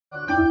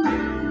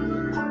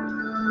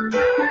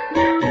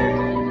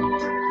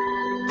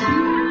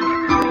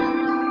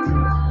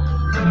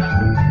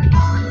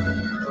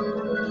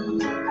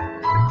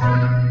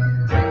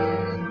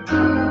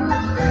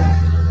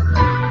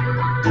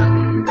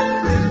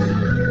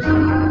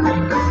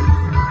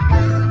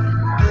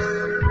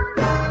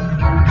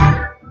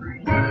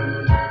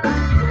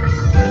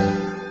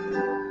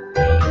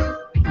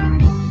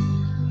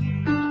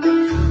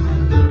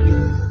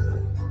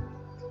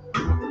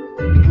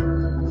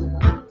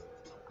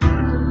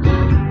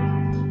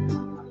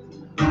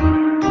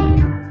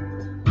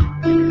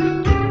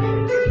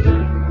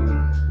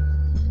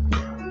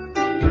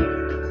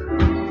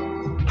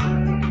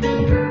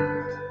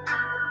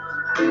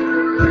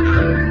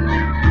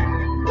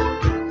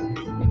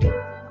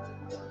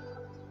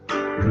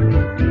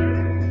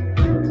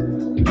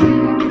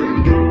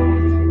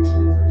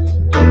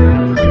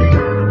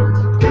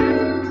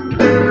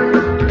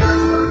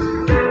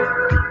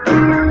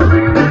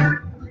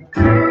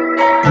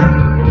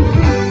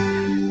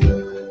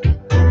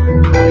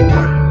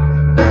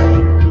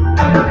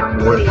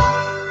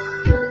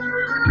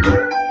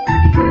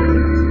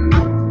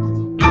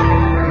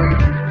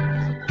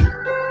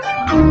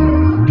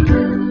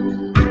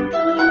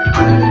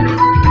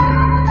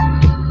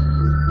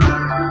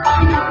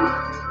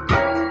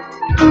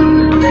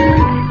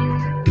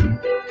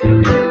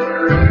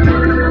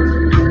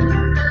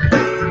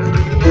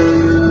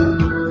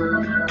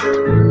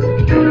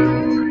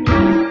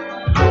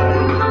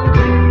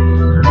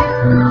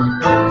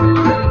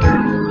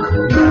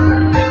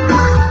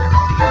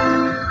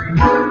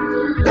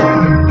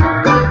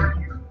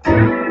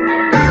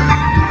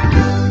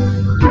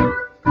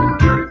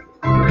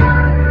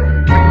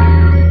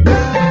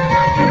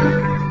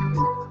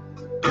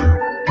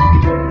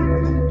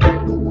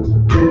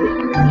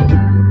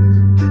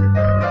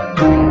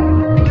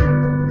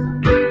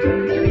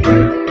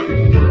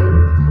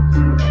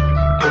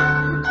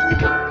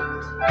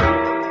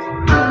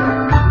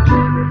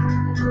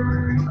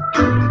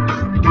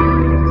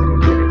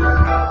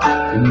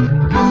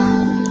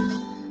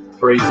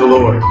Praise the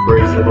Lord.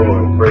 Praise the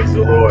Lord. Praise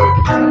the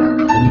Lord.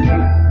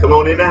 Come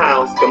on in the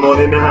house. Come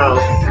on in the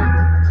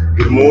house.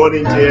 Good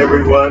morning to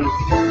everyone.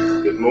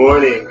 Good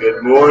morning.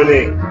 Good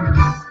morning.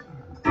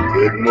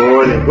 Good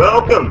morning.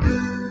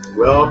 Welcome.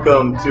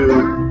 Welcome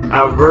to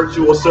our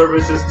virtual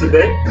services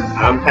today.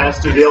 I'm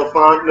Pastor Dale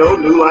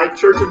Fontenot, New Life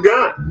Church of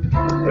God.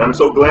 And I'm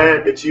so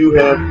glad that you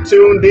have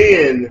tuned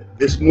in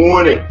this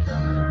morning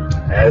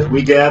as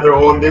we gather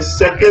on this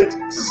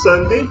second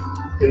Sunday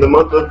in the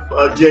month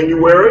of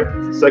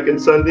January, second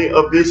Sunday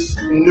of this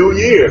new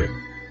year.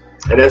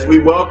 And as we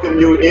welcome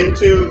you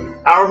into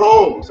our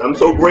homes, I'm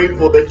so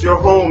grateful that your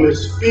home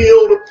is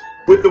filled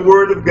with the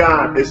Word of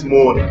God this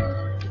morning.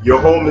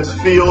 Your home is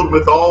filled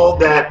with all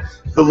that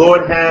the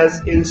Lord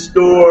has in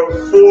store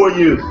for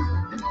you.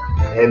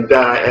 And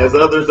as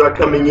others are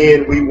coming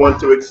in, we want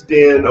to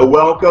extend a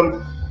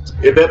welcome.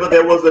 If ever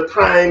there was a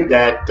time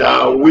that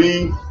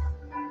we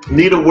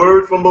need a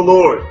word from the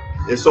Lord,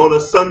 it's on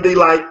a Sunday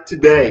like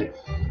today.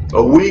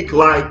 A week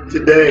like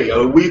today,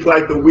 a week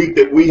like the week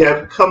that we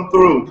have come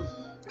through.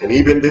 And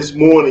even this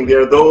morning,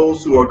 there are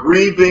those who are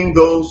grieving,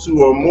 those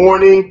who are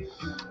mourning,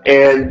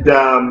 and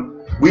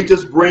we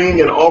just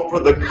bring and offer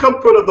the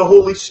comfort of the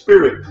Holy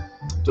Spirit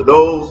to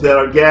those that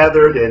are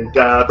gathered and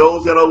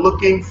those that are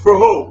looking for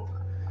hope.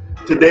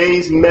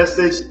 Today's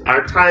message,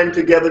 our time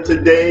together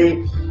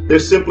today,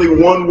 there's simply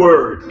one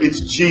word.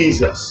 It's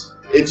Jesus.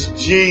 It's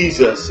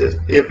Jesus.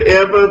 If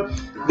ever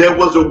there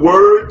was a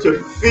word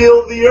to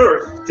fill the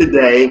earth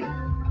today,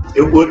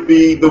 it would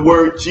be the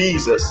word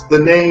Jesus, the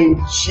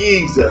name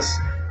Jesus,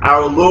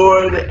 our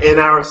Lord and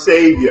our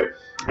Savior.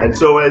 And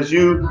so as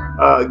you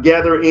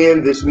gather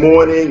in this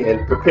morning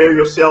and prepare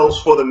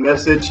yourselves for the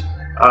message,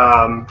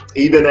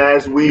 even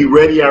as we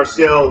ready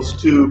ourselves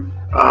to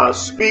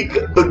speak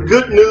the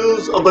good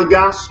news of the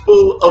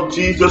gospel of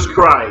Jesus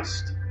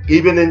Christ,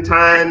 even in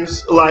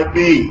times like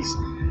these,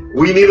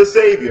 we need a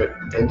Savior,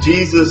 and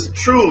Jesus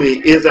truly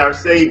is our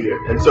Savior.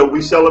 And so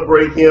we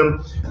celebrate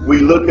Him. We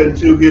look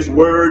into His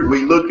Word.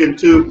 We look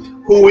into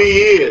who He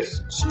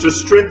is to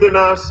strengthen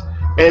us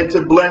and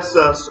to bless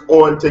us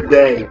on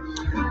today.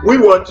 We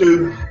want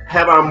to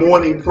have our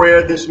morning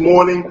prayer this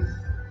morning,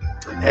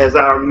 as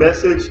our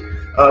message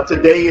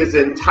today is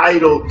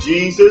entitled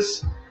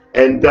Jesus,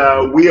 and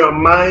we are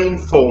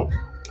mindful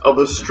of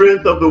the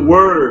strength of the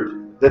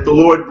Word that the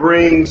Lord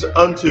brings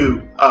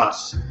unto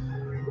us.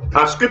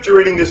 Our scripture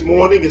reading this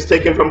morning is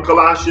taken from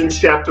Colossians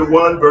chapter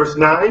 1, verse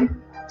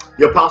 9.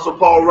 The Apostle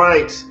Paul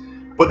writes,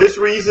 "For this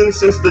reason,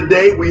 since the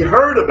day we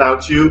heard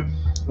about you,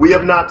 we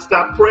have not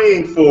stopped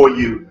praying for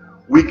you.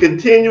 We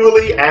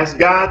continually ask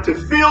God to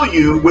fill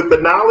you with the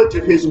knowledge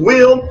of His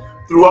will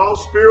through all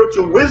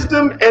spiritual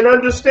wisdom and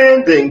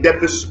understanding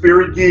that the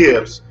Spirit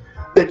gives,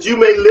 that you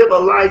may live a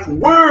life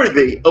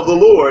worthy of the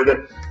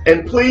Lord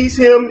and please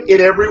Him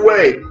in every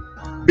way,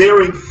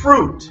 bearing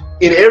fruit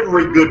in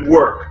every good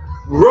work,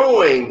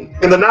 growing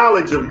in the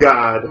knowledge of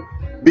God,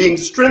 being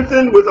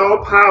strengthened with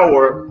all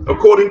power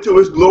according to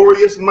His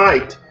glorious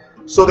might,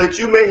 so that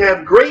you may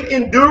have great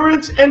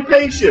endurance and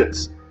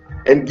patience,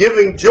 and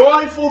giving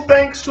joyful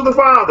thanks to the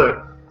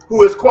Father,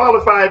 who has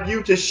qualified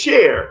you to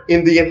share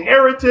in the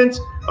inheritance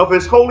of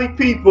His holy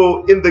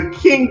people in the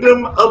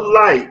kingdom of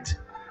light.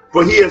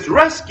 For He has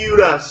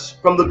rescued us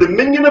from the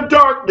dominion of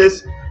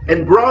darkness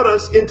and brought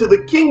us into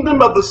the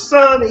kingdom of the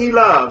Son He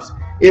loves,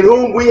 in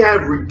whom we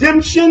have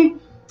redemption,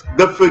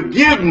 the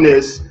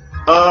forgiveness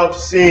of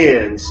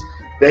sins."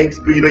 Thanks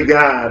be to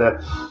God.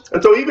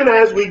 And so even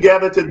as we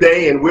gather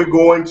today and we're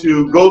going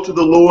to go to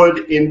the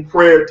Lord in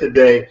prayer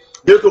today,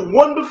 there's a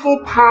wonderful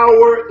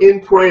power in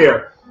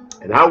prayer.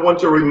 And I want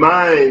to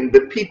remind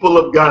the people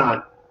of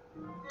God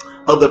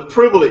of the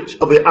privilege,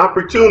 of the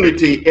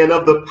opportunity, and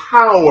of the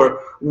power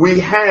we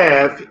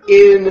have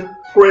in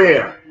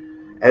prayer.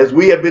 As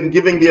we have been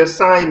giving the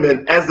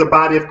assignment as the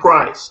body of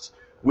Christ,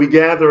 we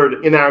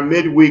gathered in our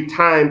midweek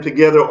time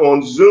together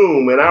on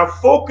Zoom, and our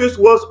focus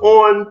was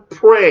on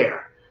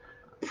prayer.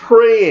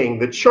 Praying.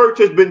 The church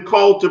has been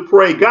called to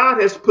pray.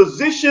 God has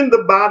positioned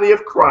the body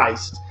of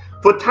Christ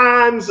for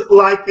times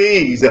like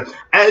these.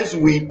 As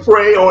we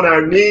pray on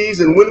our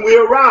knees and when we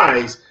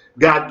arise,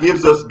 God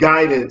gives us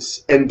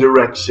guidance and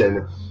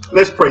direction.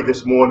 Let's pray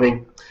this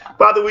morning.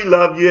 Father, we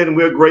love you and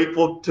we're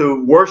grateful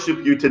to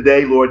worship you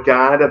today, Lord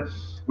God.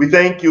 We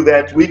thank you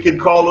that we can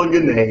call on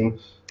your name.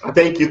 I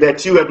thank you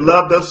that you have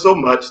loved us so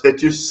much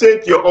that you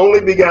sent your only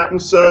begotten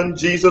Son,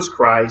 Jesus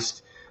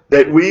Christ,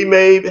 that we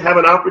may have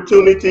an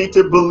opportunity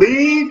to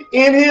believe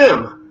in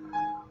Him.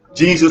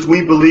 Jesus,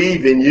 we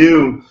believe in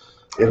you.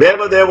 If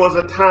ever there was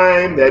a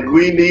time that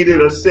we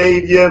needed a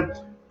Savior,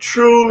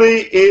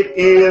 truly it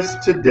is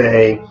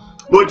today.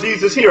 Lord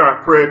Jesus, hear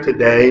our prayer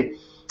today.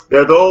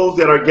 There are those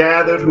that are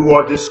gathered who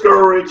are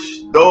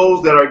discouraged,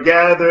 those that are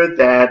gathered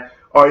that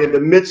are in the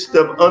midst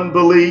of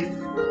unbelief.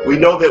 We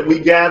know that we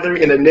gather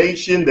in a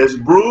nation that's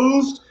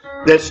bruised,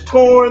 that's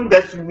torn,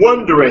 that's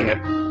wondering.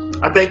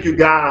 I thank you,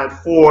 God,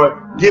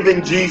 for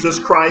giving Jesus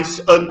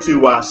Christ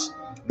unto us,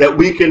 that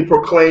we can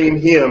proclaim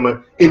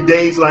Him in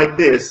days like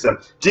this.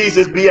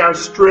 Jesus, be our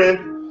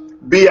strength,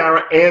 be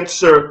our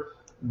answer,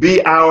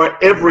 be our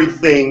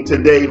everything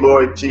today,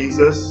 Lord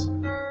Jesus.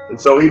 And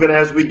so even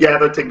as we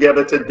gather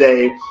together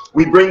today,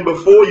 we bring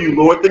before you,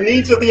 Lord, the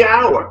needs of the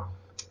hour.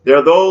 There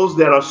are those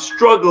that are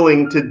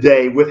struggling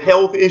today with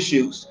health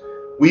issues.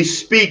 We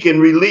speak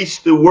and release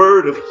the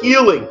word of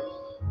healing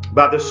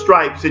by the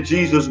stripes that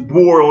Jesus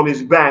bore on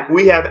his back.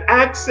 We have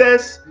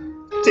access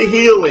to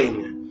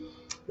healing.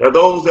 There are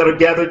those that are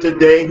gathered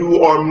today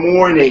who are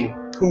mourning,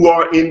 who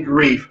are in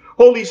grief.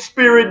 Holy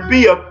Spirit,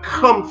 be a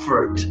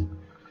comfort.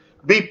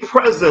 Be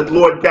present,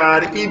 Lord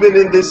God, even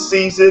in this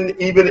season,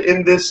 even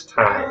in this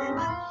time.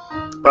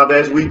 Father,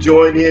 as we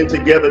join in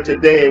together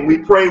today and we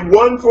pray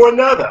one for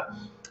another,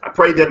 I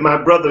pray that my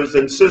brothers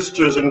and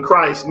sisters in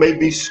Christ may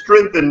be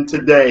strengthened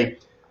today,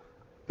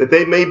 that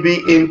they may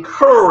be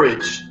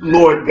encouraged,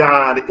 Lord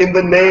God, in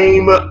the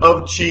name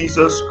of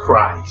Jesus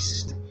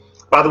Christ.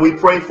 Father, we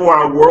pray for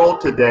our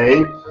world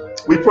today.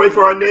 We pray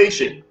for our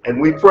nation, and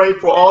we pray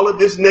for all of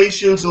this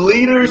nation's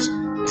leaders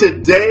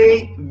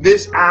today,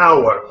 this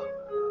hour.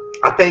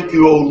 I thank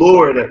you, O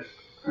Lord,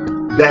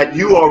 that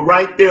you are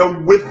right there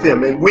with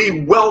them, and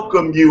we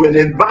welcome you and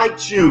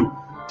invite you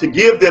to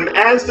give them,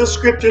 as the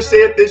scripture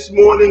said this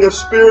morning, a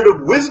spirit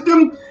of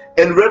wisdom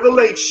and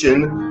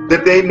revelation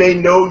that they may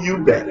know you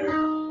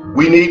better.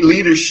 We need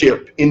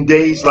leadership in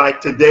days like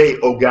today,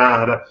 oh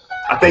God.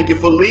 I thank you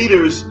for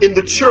leaders in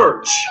the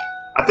church.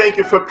 I thank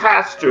you for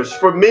pastors,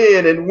 for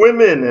men and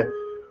women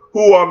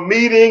who are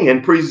meeting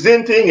and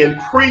presenting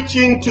and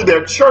preaching to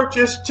their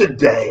churches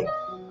today.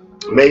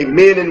 May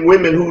men and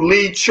women who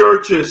lead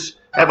churches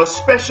have a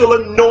special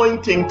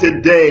anointing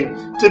today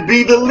to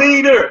be the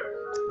leader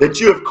that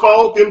you have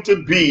called them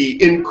to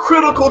be in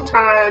critical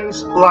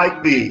times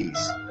like these.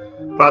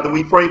 Father,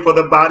 we pray for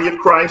the body of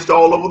Christ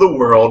all over the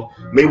world.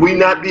 May we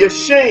not be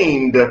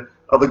ashamed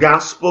of the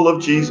gospel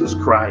of Jesus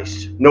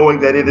Christ, knowing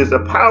that it is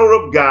the power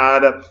of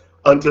God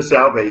unto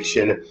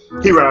salvation.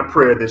 Hear our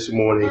prayer this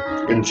morning.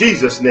 In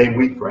Jesus' name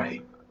we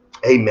pray.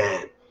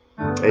 Amen.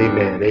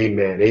 Amen.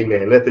 Amen.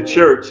 Amen. Let the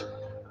church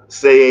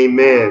say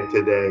amen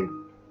today.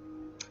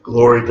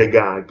 Glory to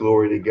God.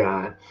 Glory to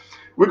God.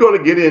 We're going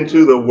to get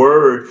into the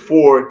word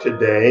for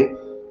today,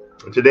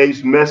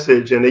 today's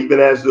message. And even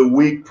as the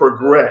week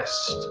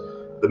progressed,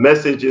 the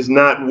message is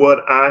not what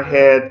I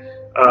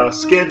had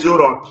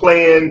scheduled or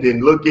planned in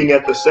looking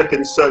at the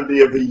second Sunday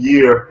of the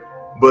year,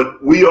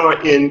 but we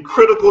are in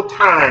critical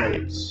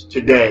times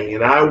today.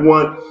 And I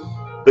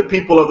want the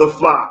people of the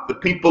flock, the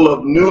people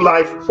of New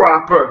Life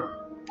proper,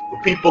 the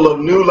people of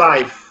New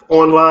Life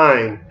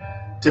online,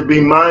 to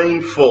be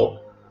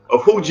mindful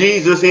of who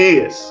Jesus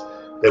is,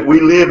 that we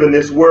live in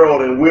this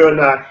world and we are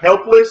not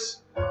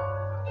helpless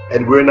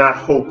and we're not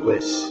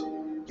hopeless.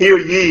 Hear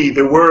ye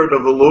the word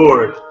of the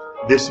Lord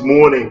this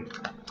morning.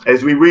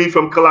 As we read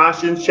from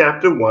Colossians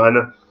chapter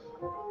 1,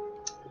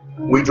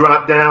 we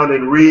drop down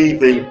and read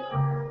the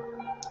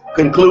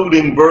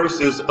concluding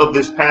verses of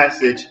this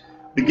passage.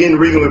 Begin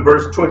reading with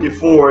verse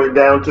 24 and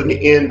down to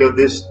the end of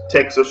this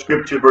text of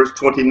scripture, verse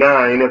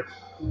 29.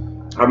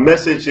 Our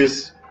message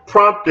is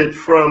prompted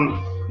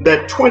from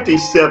that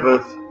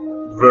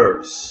 27th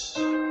verse.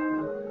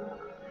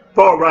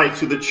 Paul writes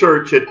to the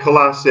church at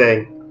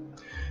Colossae,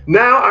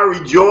 "Now I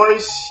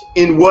rejoice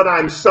in what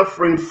I'm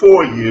suffering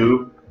for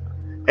you,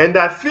 and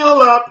I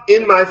fill up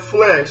in my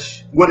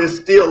flesh what is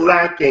still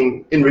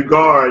lacking in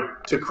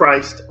regard to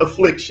Christ's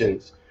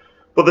afflictions,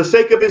 for the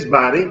sake of his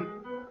body,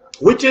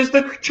 which is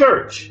the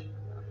church.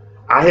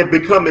 I have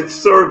become its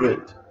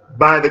servant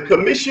by the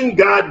commission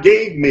God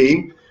gave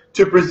me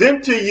to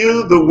present to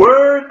you the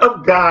word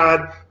of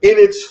God in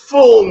its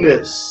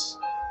fullness,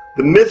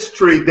 the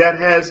mystery that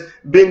has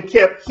been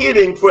kept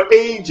hidden for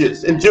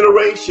ages and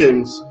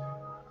generations,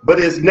 but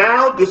is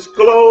now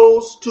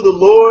disclosed to the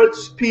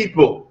Lord's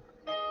people."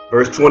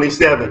 Verse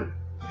 27,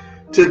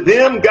 "To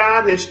them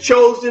God has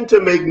chosen to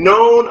make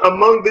known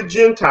among the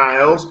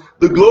Gentiles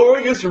the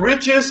glorious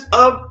riches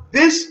of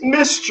this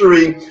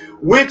mystery,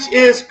 which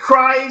is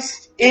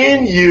Christ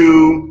in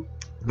you,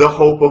 the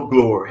hope of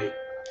glory."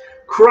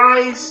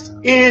 Christ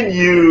in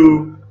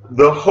you,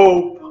 the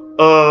hope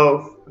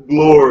of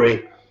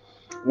glory.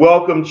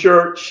 Welcome,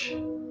 church.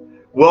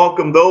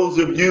 Welcome those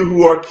of you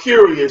who are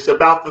curious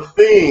about the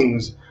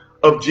things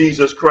of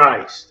Jesus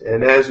Christ.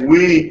 And as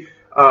we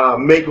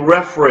make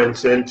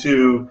reference and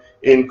to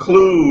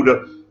include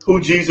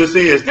who Jesus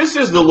is, this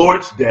is the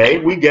Lord's Day.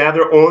 We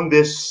gather on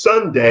this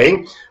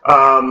Sunday.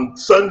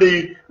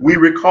 Sunday, we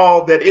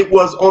recall that it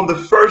was on the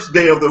first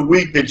day of the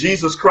week that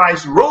Jesus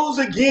Christ rose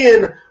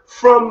again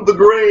from the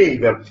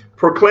grave,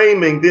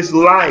 proclaiming this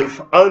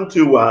life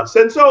unto us.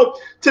 And so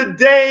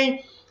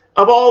today,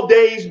 of all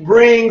days,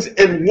 brings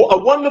a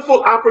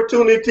wonderful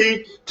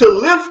opportunity to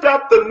lift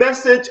up the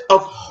message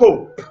of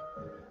hope.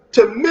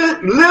 To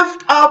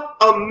lift up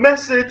a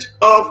message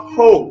of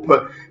hope.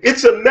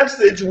 It's a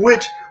message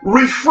which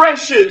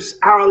refreshes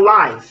our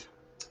life.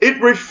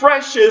 It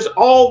refreshes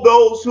all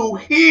those who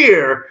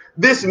hear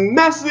this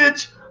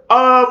message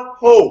of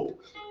hope.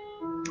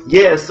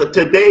 Yes, a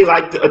day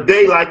like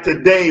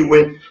today,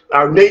 when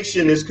our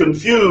nation is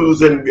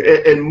confused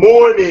and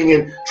mourning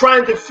and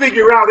trying to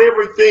figure out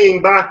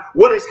everything by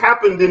what has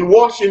happened in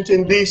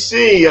Washington,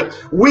 D.C.,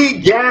 we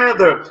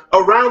gather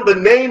around the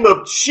name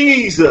of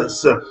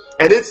Jesus, and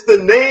it's the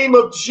name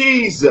of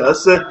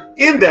Jesus.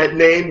 In that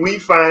name, we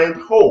find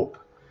hope.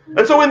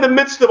 And so in the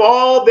midst of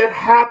all that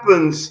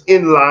happens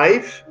in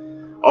life,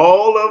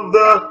 all of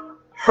the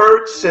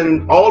hurts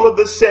and all of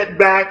the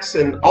setbacks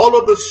and all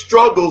of the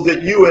struggles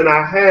that you and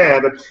I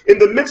have, in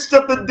the midst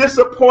of the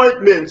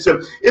disappointments,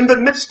 in the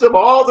midst of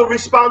all the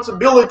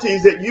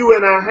responsibilities that you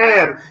and I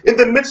have, in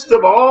the midst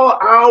of all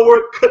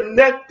our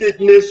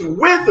connectedness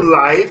with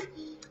life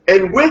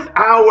and with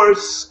our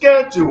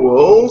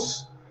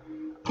schedules,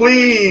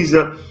 please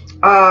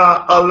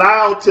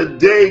allow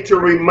today to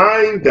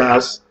remind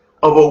us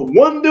of a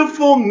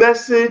wonderful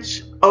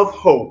message of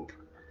hope.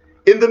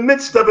 In the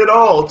midst of it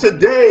all,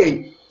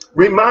 today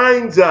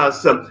reminds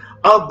us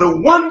of the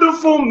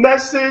wonderful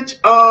message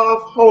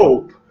of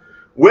hope.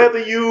 Whether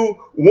you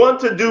want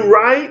to do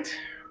right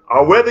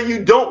or whether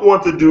you don't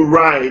want to do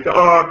right,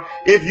 or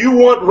if you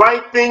want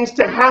right things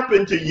to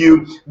happen to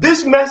you,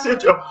 this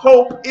message of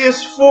hope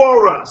is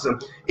for us.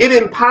 It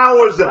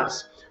empowers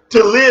us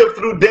to live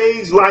through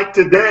days like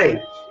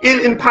today.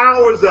 It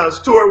empowers us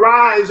to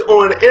arise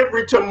on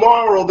every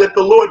tomorrow that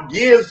the Lord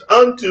gives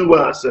unto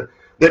us,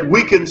 that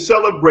we can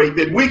celebrate,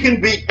 that we can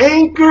be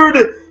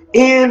anchored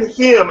in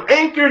Him,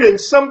 anchored in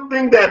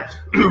something that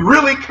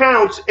really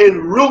counts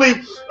and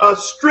really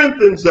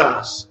strengthens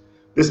us.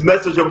 This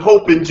message of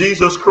hope in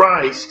Jesus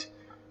Christ,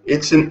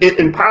 it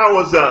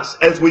empowers us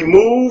as we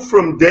move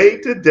from day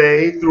to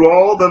day through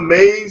all the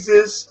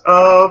mazes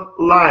of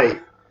life.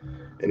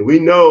 And we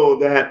know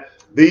that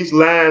these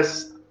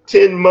last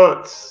 10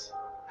 months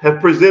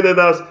have presented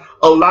us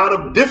a lot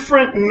of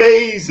different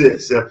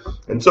mazes.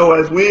 And so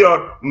as we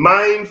are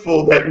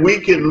mindful that we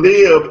can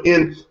live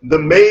in the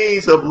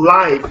maze of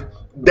life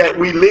that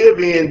we live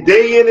in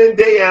and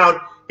day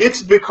out,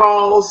 it's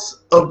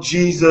because of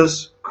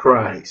Jesus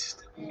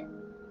Christ.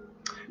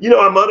 You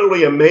know, I'm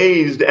utterly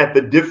amazed at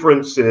the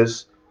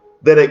differences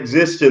that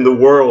exist in the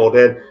world.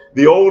 And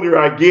the older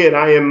I get,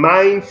 I am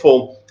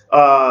mindful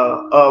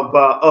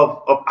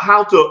of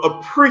how to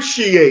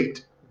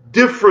appreciate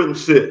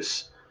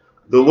differences.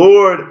 The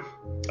Lord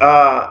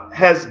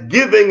has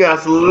given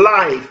us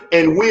life,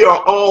 and we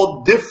are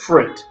all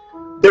different.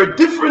 There are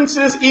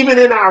differences even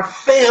in our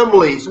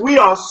families. We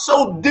are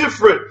so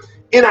different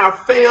in our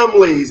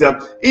families,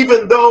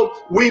 even though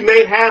we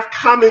may have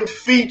common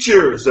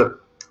features.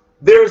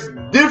 There's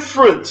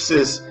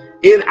differences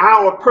in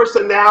our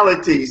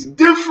personalities,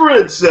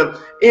 difference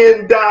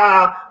in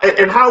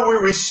how we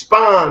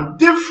respond,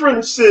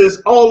 differences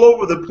all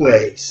over the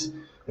place.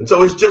 And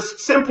so it's just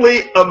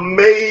simply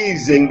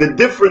amazing the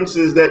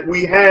differences that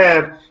we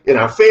have in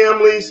our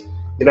families,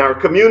 in our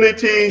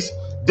communities,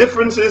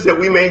 differences that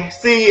we may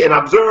see and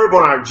observe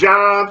on our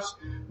jobs,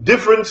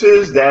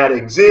 differences that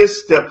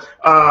exist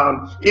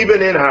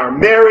even in our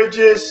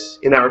marriages,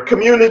 in our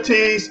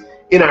communities,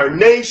 in our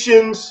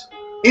nations,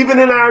 even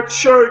in our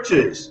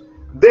churches.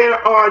 There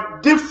are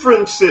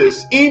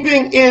differences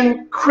even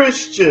in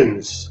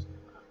Christians.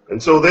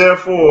 And so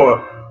therefore,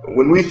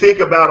 when we think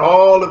about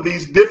all of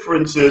these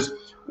differences,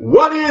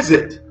 what is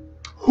it?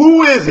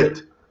 Who is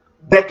it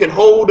that can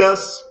hold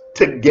us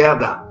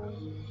together?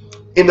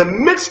 In the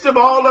midst of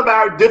all of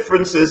our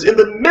differences, in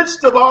the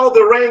midst of all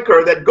the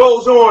rancor that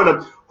goes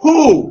on,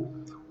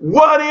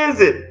 what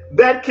is it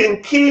that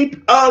can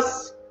keep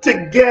us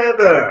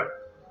together?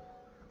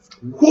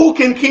 Who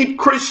can keep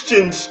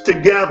Christians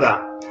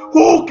together?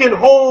 Who can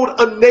hold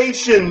a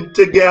nation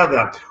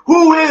together?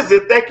 Who is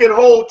it that can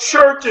hold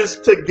churches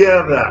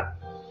together?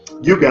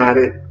 You got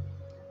it.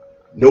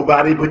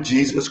 Nobody but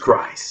Jesus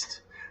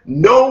Christ.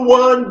 No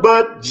one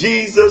but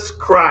Jesus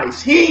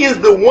Christ. He is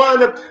the one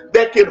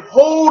that can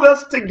hold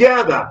us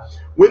together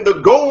when the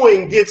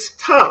going gets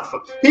tough.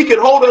 He can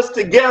hold us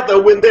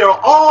together when there are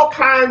all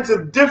kinds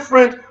of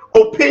different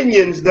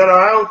opinions that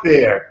are out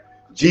there.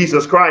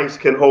 Jesus Christ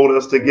can hold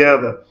us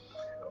together.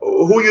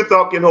 Who you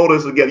thought can hold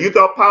us together? You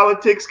thought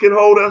politics can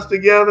hold us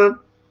together?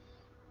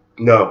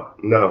 No.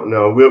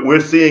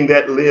 We're seeing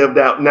that lived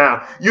out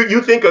now. You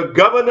think a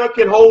governor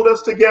can hold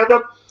us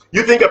together?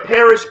 You think a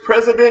parish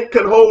president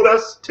can hold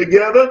us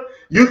together?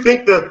 You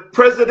think the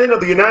president of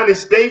the United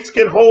States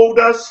can hold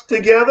us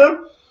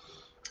together?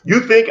 You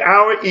think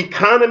our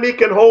economy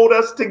can hold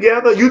us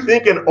together? You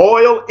think an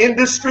oil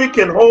industry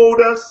can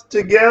hold us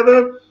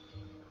together?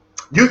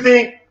 You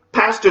think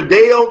Pastor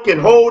Dale can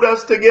hold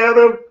us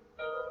together?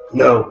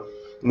 No.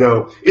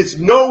 It's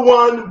no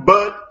one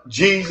but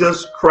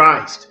Jesus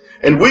Christ.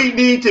 And we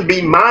need to be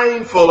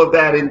mindful of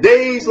that in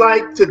days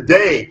like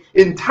today,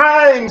 in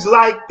times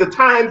like the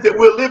times that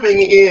we're living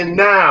in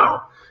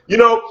now. You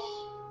know,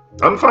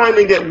 I'm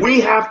finding that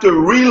we have to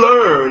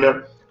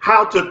relearn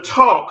how to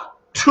talk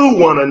to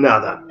one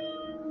another.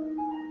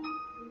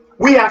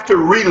 We have to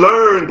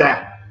relearn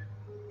that.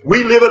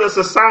 We live in a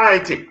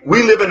society,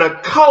 we live in a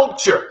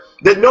culture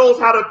that knows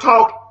how to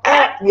talk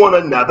at one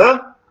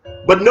another,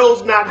 but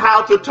knows not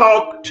how to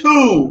talk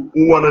to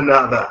one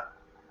another.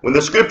 When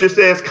the scripture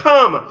says,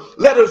 come,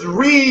 let us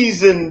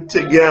reason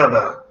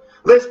together.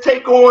 Let's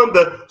take on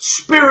the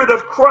Spirit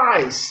of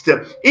Christ.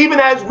 Even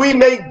as we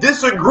may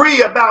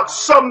disagree about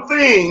some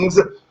things,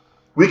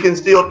 we can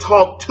still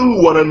talk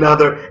to one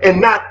another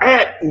and not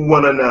at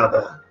one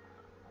another.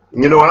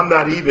 You know, I'm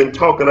not even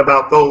talking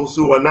about those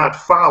who are not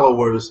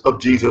followers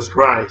of Jesus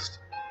Christ.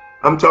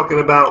 I'm talking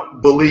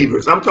about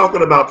believers. I'm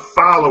talking about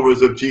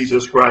followers of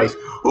Jesus Christ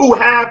who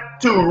have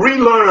to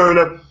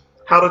relearn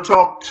how to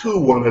talk to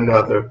one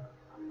another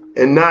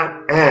and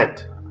not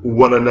at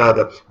one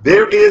another.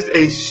 There is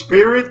a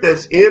spirit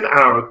that's in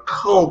our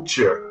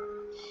culture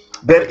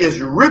that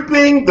is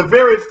ripping the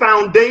very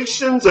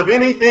foundations of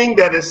anything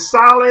that is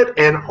solid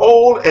and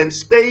whole and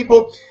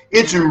stable.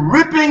 It's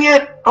ripping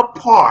it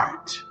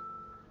apart.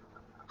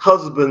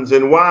 Husbands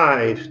and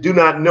wives do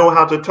not know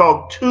how to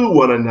talk to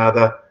one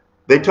another.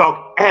 They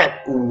talk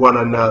at one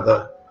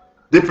another.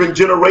 Different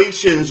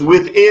generations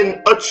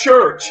within a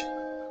church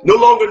no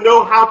longer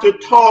know how to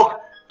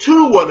talk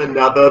to one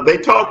another. They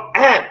talk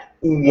at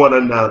one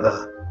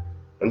another.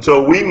 And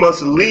so we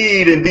must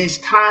lead in these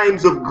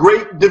times of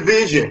great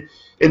division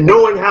in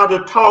knowing how to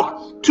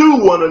talk to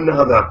one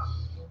another.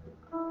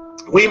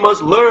 We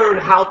must learn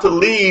how to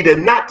lead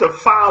and not to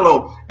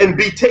follow and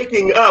be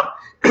taking up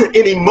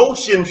in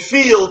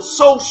emotion-filled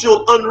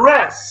social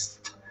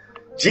unrest.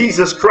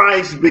 Jesus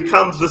Christ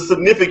becomes the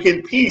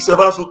significant piece of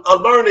us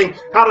learning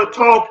how to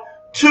talk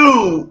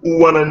to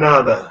one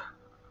another.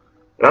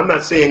 And I'm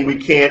not saying we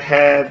can't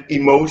have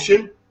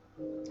emotion,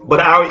 but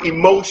our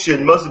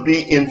emotion must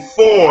be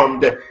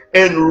informed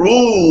and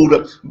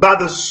ruled by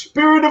the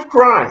Spirit of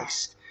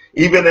Christ,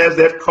 even as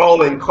that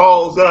calling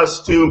calls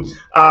us to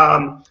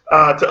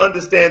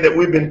understand that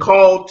we've been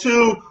called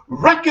to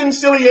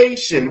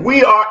reconciliation.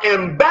 We are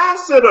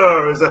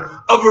ambassadors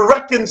of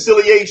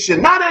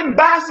reconciliation, not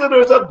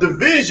ambassadors of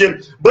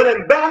division, but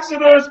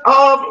ambassadors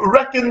of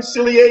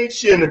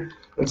reconciliation.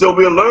 And so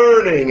we're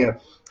learning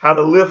how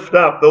to lift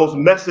up those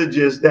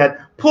messages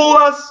that pull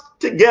us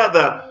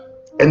together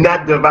and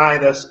not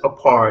divide us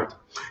apart.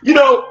 You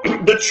know, one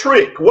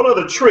of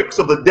the tricks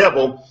of the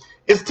devil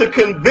is to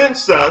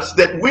convince us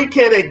that we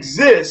can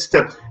exist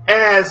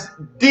as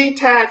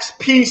detached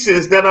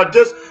pieces that are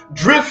just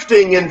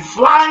drifting and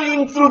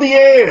flying through the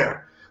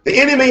air. The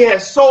enemy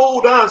has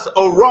sold us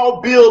a raw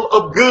bill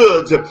of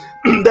goods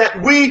that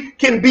we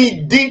can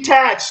be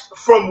detached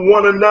from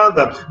one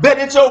another, that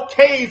it's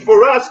okay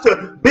for us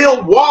to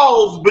build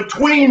walls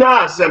between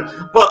us and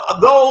for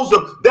those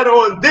that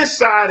are on this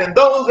side and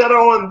those that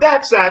are on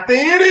that side. The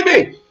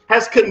enemy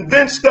has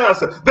convinced us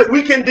that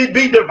we can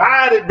be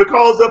divided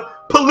because of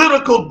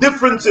political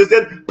differences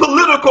and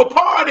political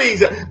parties.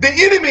 The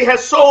enemy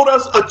has sold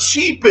us a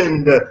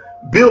cheapened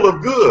bill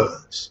of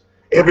goods.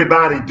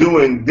 Everybody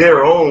doing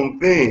their own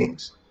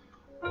things.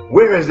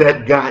 Where has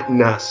that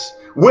gotten us?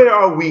 Where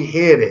are we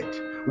headed?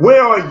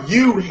 Where are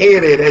you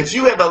headed as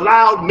you have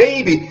allowed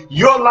maybe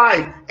your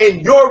life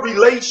and your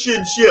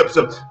relationships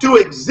to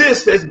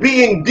exist as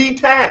being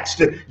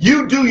detached?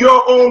 You do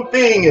your own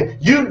thing.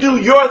 You do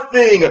your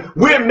thing.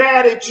 We're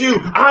mad at you.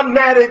 I'm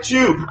mad at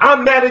you.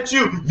 I'm mad at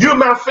you. You're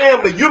my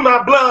family. You're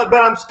my blood,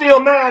 but I'm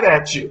still mad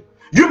at you.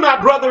 You're my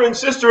brother and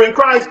sister in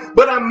Christ,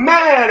 but I'm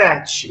mad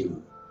at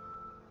you.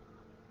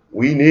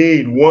 We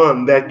need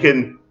one that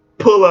can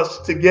pull us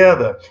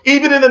together,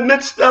 even in the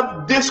midst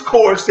of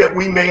discourse that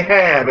we may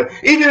have,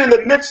 even in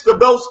the midst of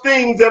those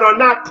things that are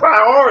not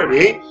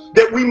priority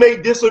that we may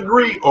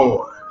disagree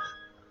on.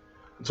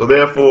 So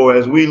therefore,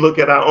 as we look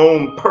at our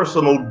own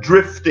personal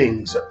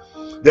driftings,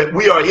 that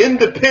we are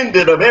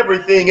independent of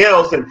everything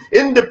else and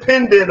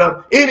independent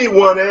of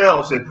anyone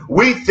else, and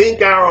we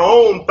think our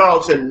own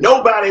thoughts and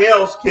nobody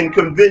else can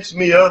convince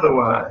me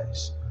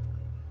otherwise.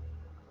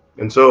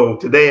 And so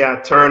today I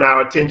turn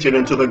our attention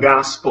into the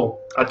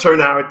gospel. I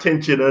turn our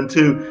attention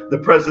unto the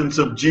presence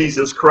of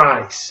Jesus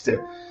Christ.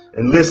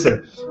 And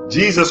listen,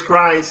 Jesus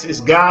Christ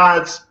is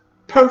God's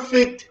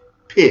perfect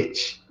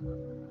pitch.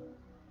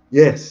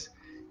 Yes,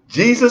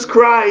 Jesus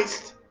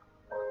Christ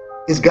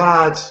is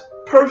God's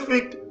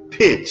perfect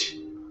pitch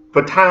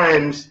for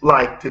times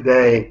like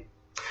today.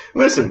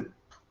 Listen,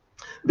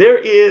 there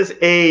is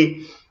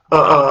a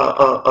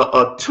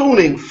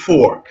tuning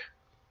fork.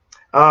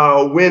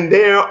 When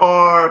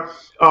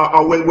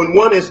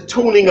one is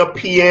tuning a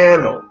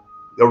piano,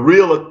 a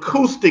real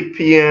acoustic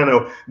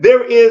piano,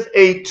 there is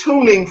a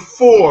tuning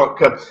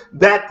fork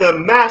that the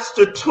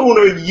master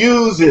tuner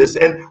uses,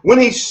 and when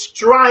he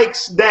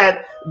strikes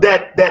that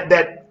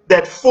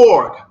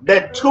fork,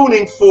 that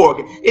tuning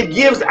fork, it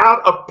gives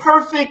out a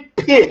perfect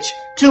pitch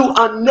to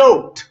a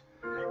note.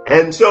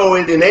 And so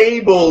it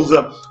enables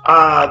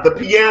the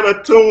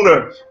piano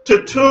tuner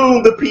to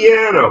tune the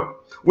piano.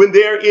 when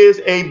there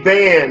is a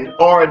band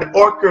or an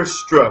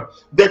orchestra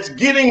that's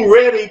getting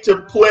ready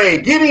to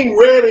play,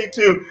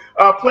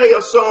 play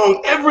a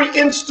song, every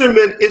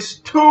instrument is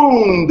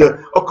tuned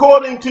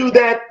according to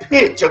that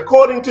pitch,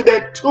 according to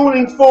that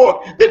tuning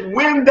fork, that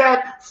when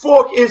that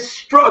fork is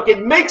struck,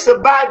 it makes a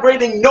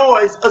vibrating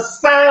noise, a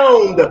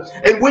sound.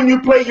 And when you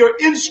play your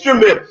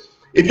instrument,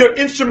 if your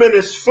instrument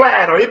is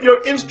flat or if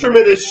your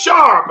instrument is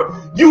sharp,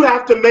 you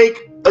have to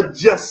make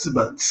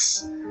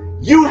adjustments.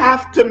 You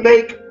have to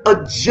make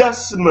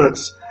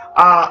adjustments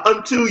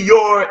unto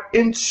your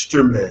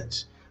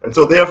instrument. And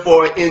so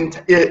therefore it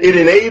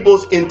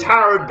enables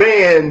entire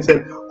bands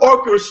and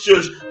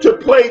orchestras to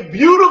play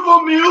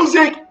beautiful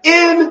music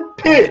in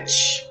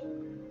pitch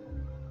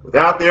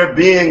without there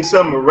being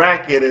some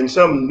racket and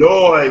some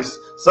noise.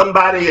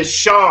 Somebody is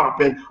sharp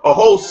and a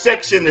whole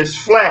section is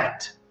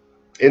flat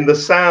in the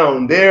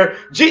sound. There,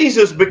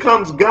 Jesus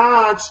becomes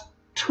God's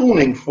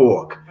tuning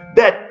fork,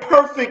 that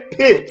perfect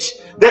pitch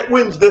that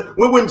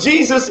when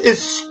Jesus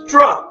is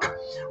struck,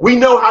 we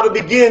know how to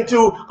begin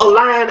to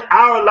align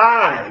our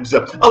lives,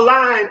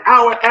 align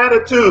our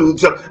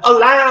attitudes,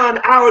 align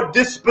our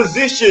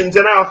dispositions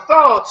and our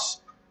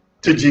thoughts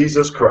to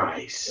Jesus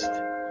Christ.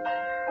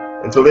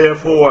 And so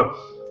therefore,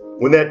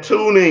 when that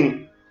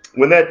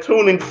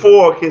tuning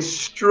fork is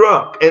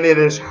struck and it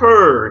is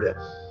heard,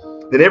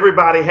 then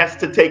everybody has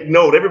to take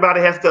note.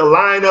 Everybody has to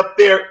line up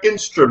their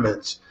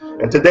instruments.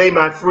 And today,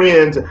 my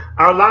friends,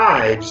 our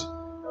lives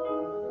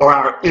are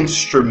our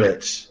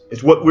instruments.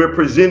 It's what we're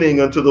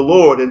presenting unto the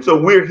Lord. And so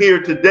we're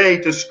here today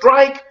to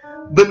strike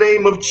the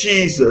name of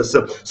Jesus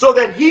so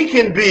that he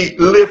can be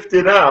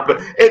lifted up.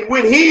 And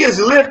when he is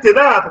lifted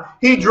up,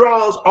 he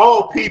draws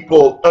all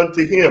people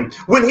unto him.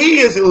 When he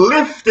is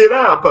lifted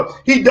up,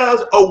 he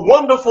does a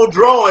wonderful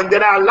drawing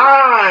that our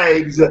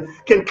lives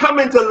can come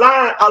into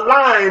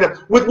align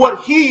with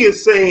what he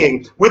is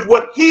saying, with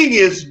what he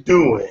is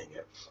doing.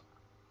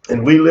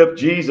 And we lift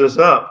Jesus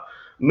up,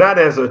 not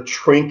as a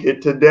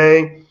trinket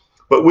today,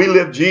 but we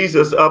lift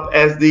Jesus up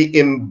as the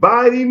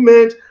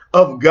embodiment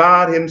of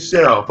God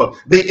himself,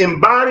 the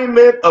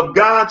embodiment of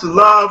God's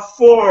love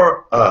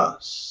for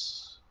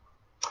us.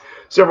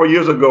 Several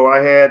years ago, I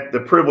had the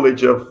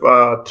privilege of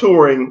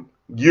touring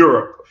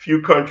Europe, a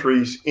few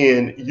countries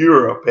in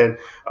Europe. And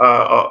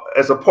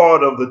as a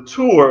part of the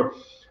tour,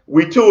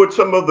 we toured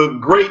some of the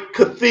great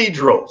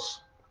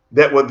cathedrals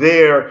that were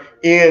there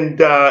in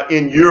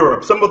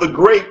Europe, some of the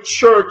great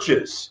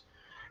churches.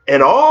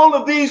 And all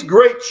of these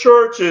great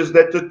churches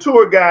that the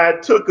tour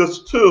guide took us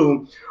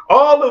to,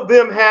 all of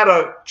them had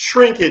a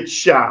trinket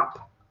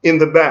shop in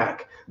the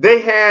back.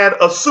 They had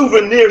a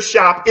souvenir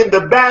shop in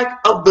the back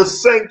of the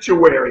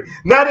sanctuary,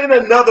 not in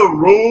another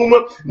room,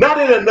 not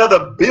in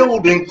another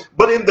building,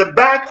 but in the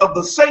back of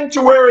the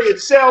sanctuary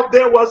itself,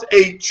 there was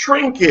a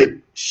trinket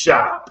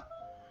shop.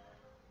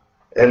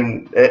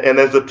 And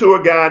as the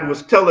tour guide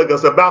was telling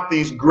us about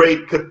these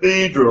great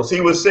cathedrals,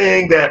 he was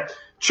saying that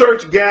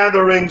church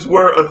gatherings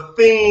were a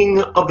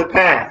thing of the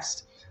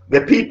past,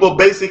 that people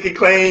basically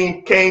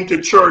came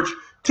to church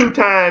 2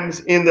 times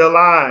in their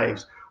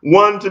lives.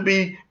 One to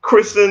be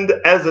christened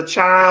as a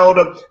child,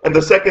 and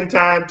the second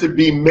time to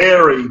be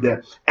married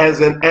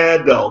as an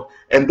adult.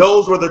 And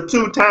those were the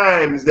 2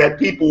 times that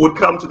people would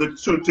come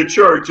to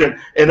church.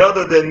 And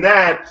other than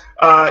that,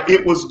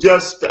 it was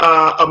just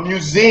a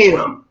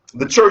museum.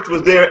 The church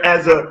was there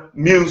as a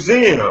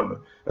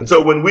museum. And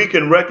so when we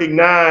can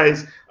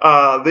recognize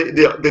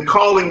the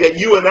calling that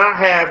you and I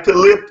have to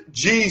lift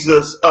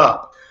Jesus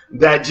up,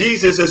 that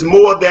Jesus is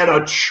more than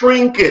a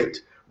trinket,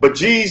 but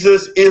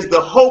Jesus is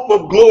the hope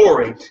of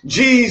glory.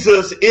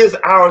 Jesus is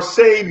our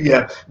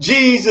Savior.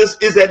 Jesus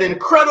is an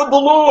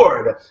incredible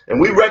Lord. And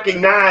we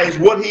recognize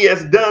what he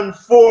has done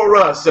for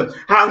us,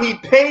 how he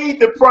paid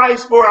the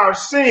price for our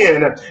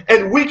sin,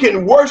 and we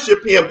can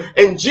worship him.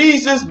 And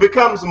Jesus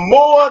becomes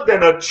more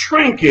than a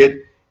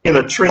trinket in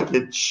a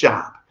trinket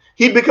shop.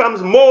 He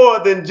becomes more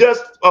than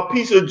just a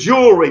piece of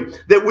jewelry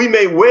that we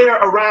may wear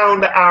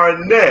around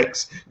our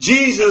necks.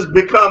 Jesus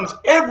becomes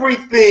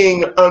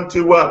everything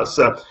unto us.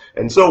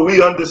 And so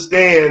we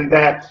understand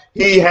that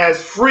he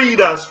has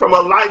freed us from a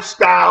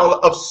lifestyle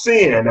of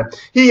sin.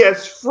 He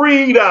has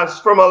freed us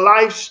from a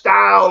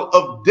lifestyle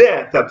of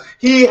death.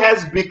 He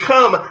has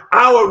become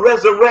our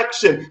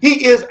resurrection.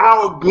 He is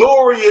our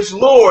glorious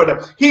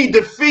Lord. He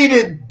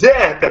defeated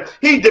death.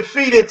 He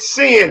defeated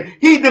sin.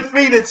 He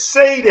defeated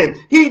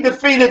Satan. He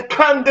defeated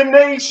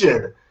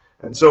condemnation.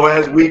 And so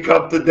as we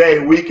come today,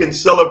 we can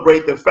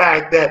celebrate the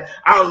fact that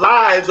our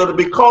lives are to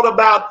be called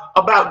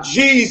about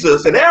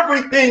Jesus, and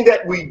everything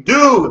that we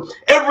do,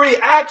 every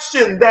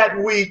action that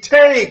we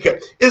take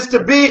is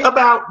to be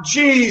about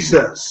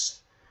Jesus.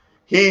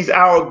 He's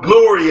our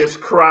glorious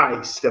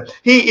Christ.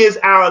 He is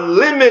our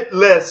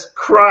limitless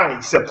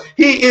Christ.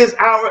 He is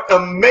our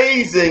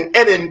amazing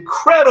and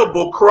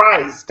incredible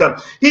Christ.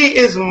 He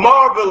is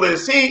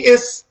marvelous. He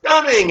is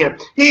stunning.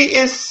 He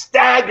is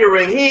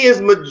staggering. He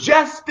is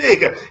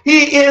majestic.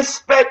 He is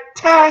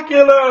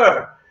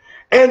spectacular.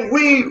 And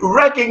we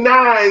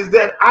recognize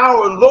that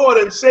our Lord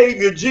and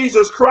Savior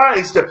Jesus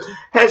Christ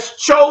has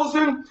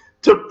chosen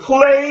to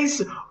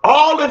place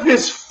all of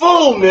his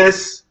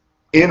fullness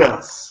in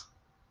us.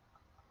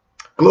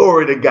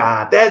 Glory to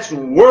God. That's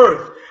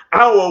worth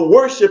our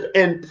worship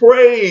and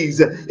praise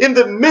in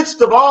the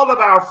midst of all of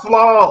our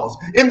flaws,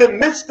 in the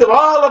midst of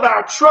all of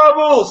our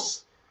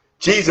troubles.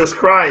 Jesus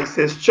Christ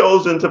has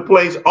chosen to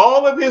place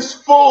all of his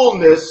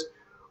fullness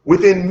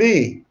within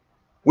me,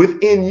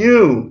 within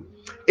you,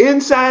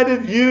 inside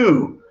of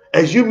you,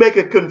 as you make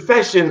a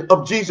confession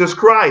of Jesus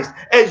Christ,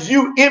 as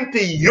you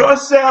empty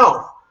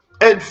yourself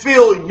and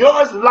fill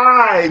your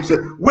lives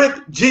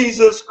with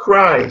Jesus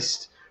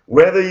Christ.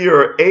 Whether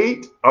you're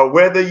 8 or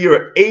whether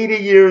you're 80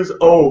 years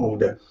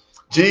old,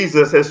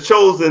 Jesus has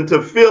chosen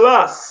to fill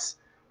us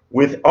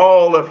with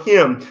all of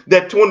him.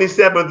 That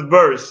 27th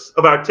verse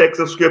of our text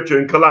of scripture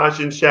in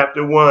Colossians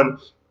chapter 1.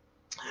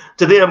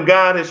 To them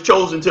God has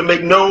chosen to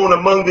make known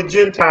among the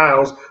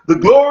Gentiles the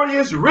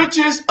glorious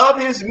riches of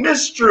his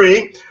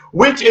mystery,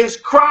 which is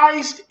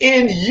Christ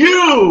in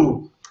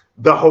you,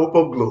 the hope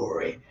of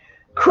glory.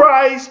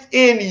 Christ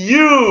in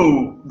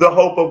you, the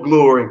hope of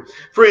glory.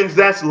 Friends,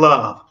 that's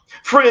love.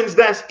 Friends,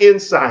 that's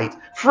insight.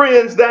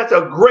 Friends, that's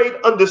a great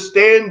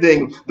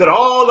understanding that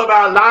all of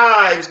our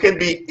lives can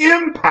be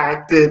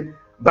impacted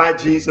by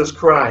Jesus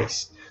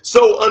Christ.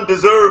 So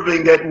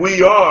undeserving that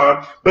we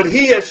are, but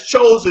he has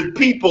chosen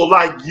people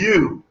like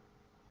you,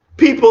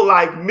 people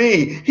like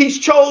me. He's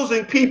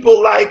chosen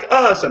people like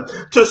us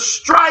to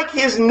strike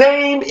his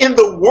name in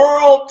the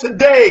world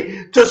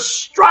today, to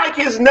strike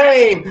his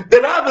name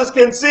that others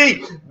can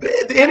see.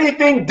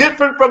 Anything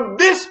different from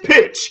this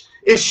pitch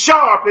is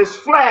sharp, is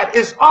flat,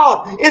 is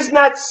off, it's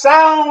not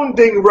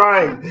sounding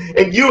right.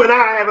 And you and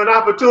I have an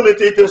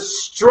opportunity to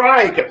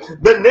strike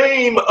the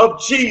name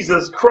of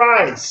Jesus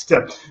Christ.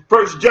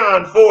 1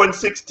 John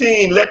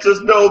 4:16 lets us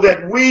know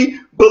that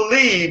we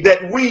believe,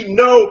 that we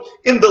know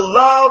in the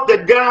love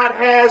that God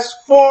has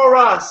for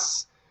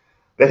us,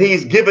 that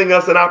he's giving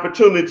us an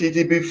opportunity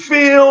to be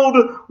filled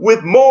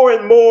with more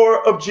and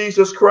more of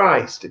Jesus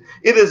Christ.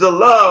 It is a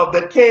love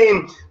that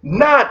came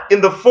not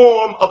in the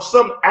form of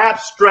some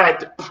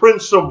abstract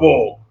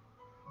principle,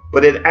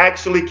 but it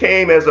actually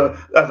came as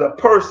a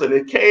person.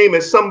 It came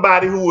as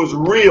somebody who was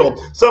real,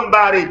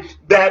 somebody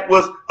that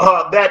was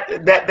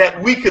that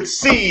we could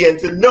see and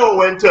to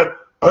know and to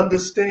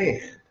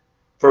understand.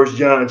 1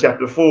 John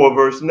chapter 4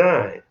 verse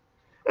 9.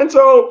 And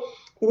so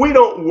we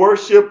don't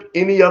worship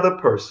any other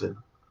person.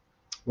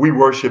 We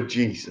worship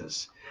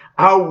Jesus.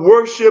 Our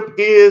worship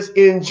is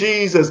in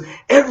Jesus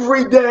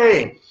every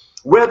day,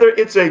 whether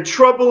it's a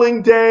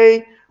troubling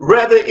day,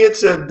 whether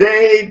it's a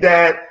day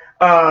that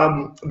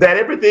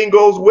everything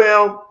goes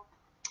well.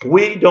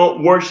 We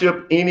don't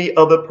worship any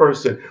other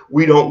person.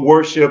 We don't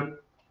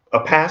worship a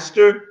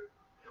pastor.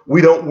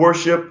 We don't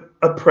worship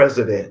a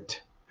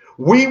president.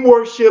 We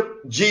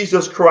worship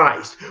Jesus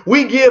Christ.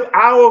 We give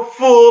our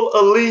full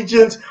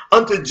allegiance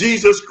unto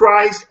Jesus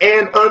Christ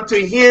and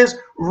unto his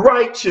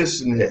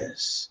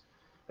righteousness.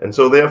 And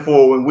so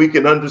therefore, when we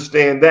can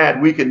understand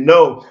that, we can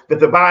know that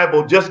the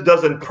Bible just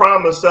doesn't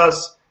promise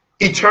us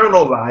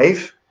eternal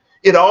life.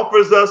 It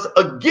offers us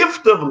a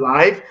gift of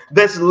life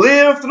that's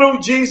lived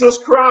through Jesus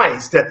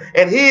Christ.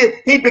 And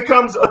he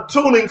becomes a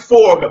tuning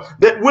fork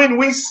that when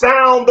we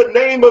sound the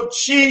name of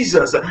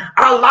Jesus,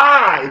 our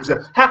lives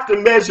have to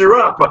measure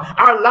up.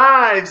 Our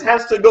lives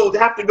have to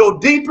go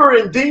deeper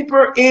and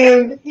deeper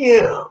in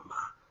him.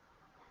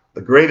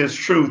 The greatest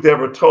truth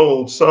ever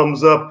told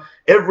sums up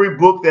every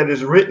book that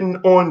is written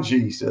on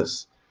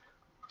Jesus.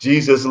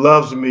 Jesus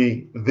loves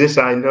me, this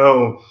I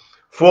know,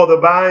 for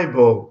the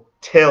Bible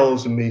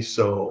tells me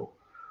so.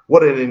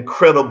 What an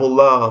incredible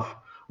love.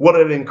 What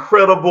an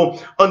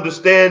incredible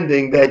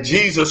understanding that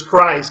Jesus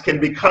Christ can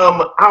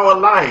become our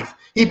life.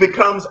 He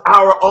becomes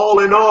our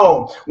all in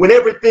all. When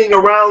everything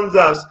around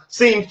us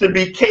seems to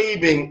be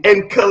caving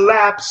and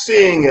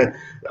collapsing,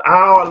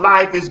 our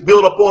life is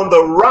built upon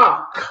the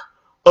rock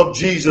of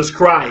Jesus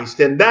Christ.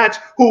 And that's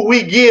who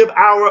we give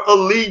our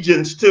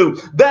allegiance to.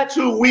 That's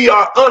who we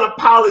are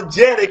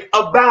unapologetic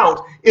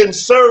about in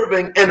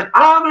serving and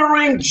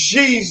honoring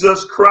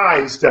Jesus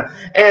Christ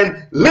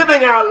and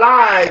living our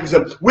lives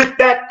with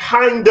that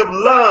kind of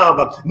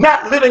love,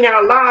 not living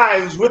our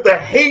lives with a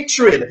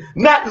hatred,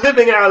 not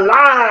living our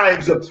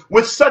lives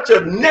with such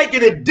a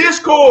negative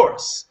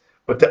discourse,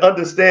 but to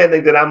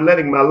understanding that I'm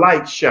letting my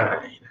light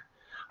shine.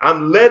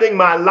 I'm letting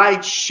my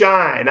light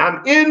shine.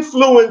 I'm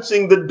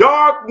influencing the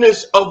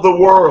darkness of the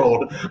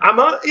world. I'm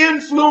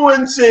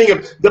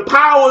influencing the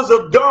powers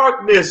of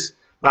darkness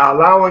by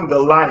allowing the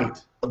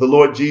light of the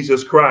Lord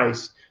Jesus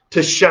Christ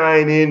to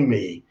shine in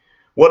me.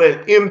 What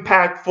an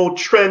impactful,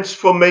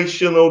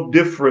 transformational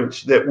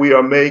difference that we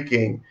are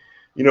making.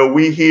 You know,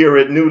 we here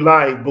at New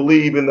Life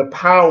believe in the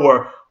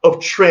power of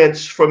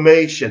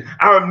transformation.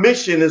 Our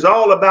mission is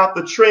all about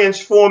the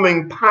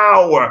transforming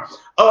power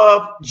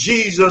of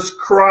Jesus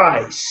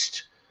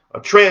Christ, a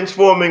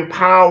transforming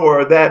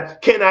power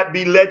that cannot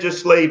be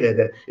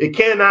legislated. It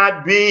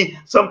cannot be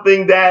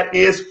something that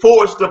is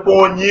forced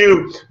upon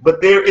you, but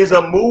there is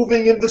a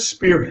moving in the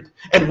spirit.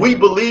 And we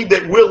believe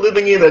that we're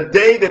living in a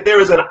day that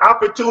there is an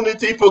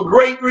opportunity for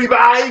great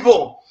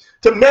revival.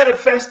 to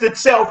manifest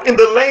itself in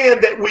the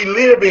land that we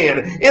live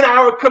in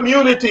our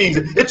communities.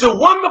 It's a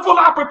wonderful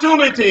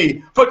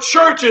opportunity for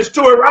churches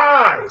to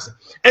arise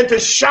and to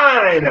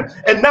shine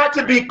and not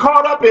to be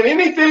caught up in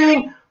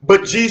anything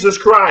but Jesus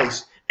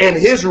Christ and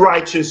his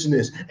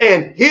righteousness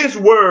and his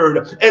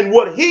word and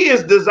what he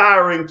is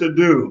desiring to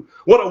do.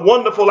 What a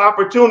wonderful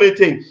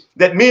opportunity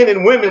that men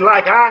and women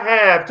like I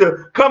have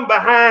to come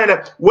behind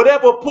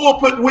whatever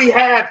pulpit we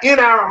have in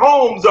our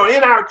homes or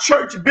in our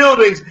church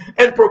buildings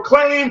and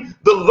proclaim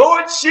the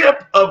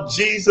lordship of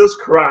Jesus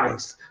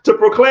Christ, to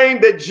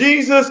proclaim that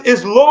Jesus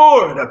is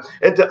Lord,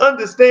 and to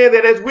understand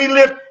that as we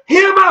lift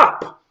him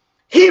up,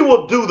 he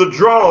will do the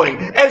drawing.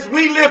 As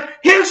we lift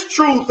his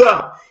truth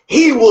up,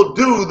 he will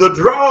do the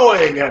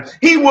drawing.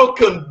 He will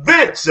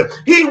convince.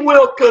 He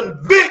will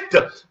convict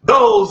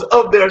those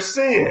of their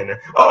sin.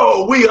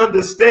 Oh, we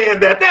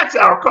understand that. That's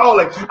our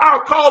calling.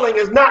 Our calling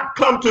has not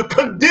come to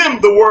condemn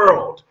the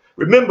world.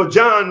 Remember,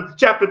 John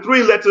chapter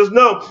 3 lets us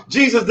know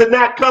Jesus did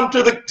not come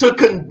to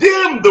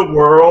condemn the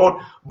world,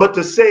 but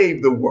to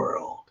save the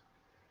world.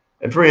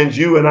 And friends,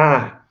 you and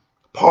I,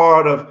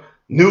 part of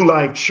New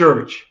Life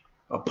Church,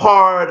 a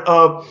part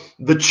of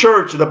the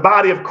church, the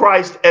body of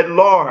Christ at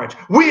large.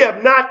 We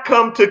have not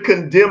come to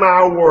condemn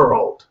our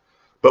world,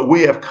 but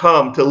we have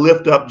come to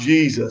lift up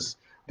Jesus,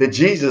 that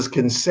Jesus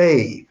can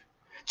save.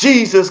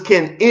 Jesus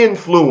can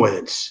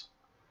influence.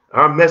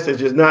 Our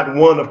message is not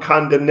one of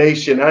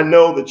condemnation. I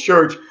know the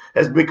church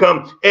has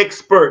become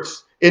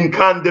experts in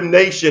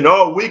condemnation.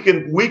 Oh, we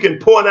can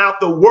point out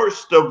the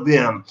worst of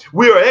them.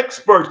 We are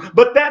experts,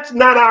 but that's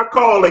not our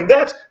calling.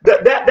 That's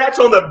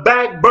on the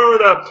back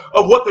burner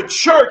of what the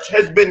church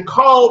has been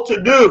called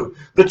to do.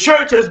 The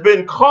church has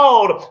been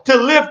called to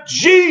lift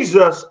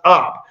Jesus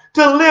up,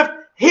 to lift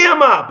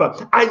him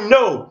up. I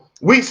know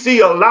we see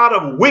a lot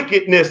of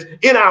wickedness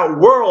in our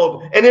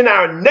world and in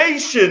our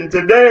nation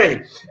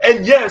today.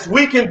 And yes,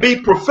 we can be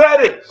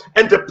prophetic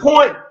and to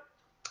point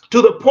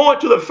to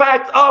the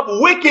fact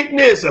of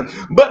wickedness.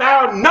 But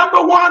our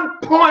number one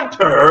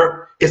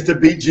pointer is to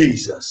be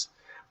Jesus.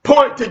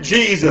 Point to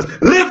Jesus.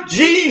 Lift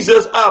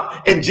Jesus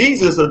up, and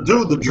Jesus will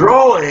do the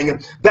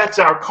drawing. That's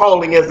our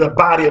calling as the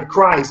body of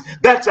Christ.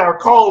 That's our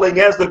calling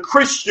as the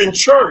Christian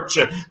church,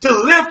 to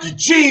lift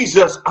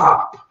Jesus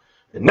up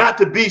and not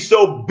to be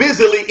so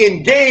busily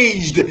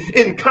engaged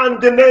in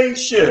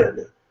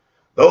condemnation.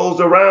 Those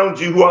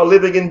around you who are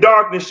living in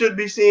darkness should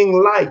be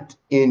seeing light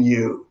in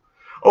you.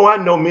 Oh, I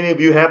know many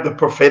of you have the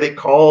prophetic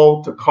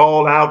call to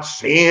call out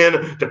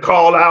sin, to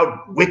call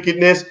out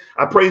wickedness.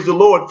 I praise the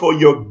Lord for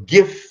your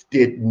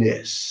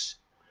giftedness.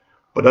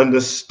 But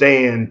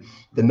understand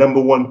the number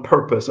one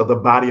purpose of the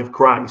body of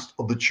Christ,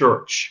 of the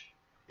church,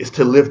 is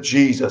to lift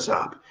Jesus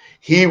up.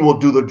 He will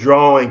do the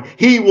drawing.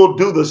 He will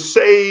do the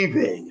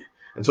saving.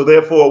 And so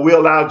therefore, we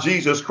allow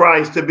Jesus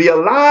Christ to be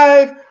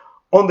alive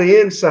on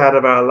the inside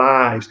of our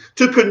lives,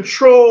 to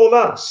control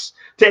us,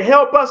 to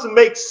help us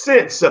make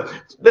sense.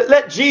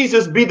 Let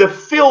Jesus be the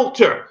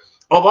filter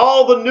of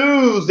all the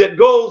news that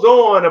goes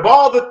on, of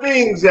all the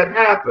things that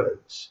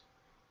happens.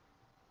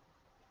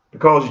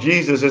 Because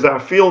Jesus is our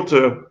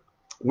filter,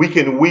 we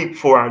can weep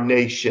for our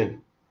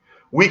nation.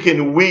 We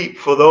can weep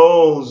for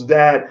those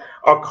that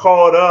are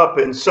caught up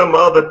in some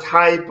other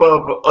type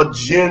of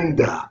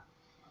agenda.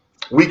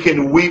 We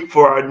can weep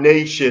for our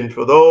nation,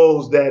 for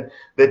those that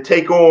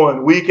take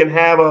on. We can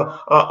have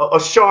a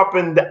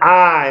sharpened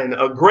eye and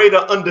a greater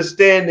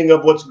understanding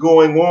of what's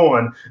going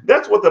on.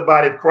 That's what the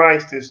body of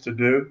Christ is to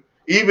do.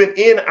 Even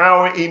in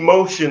our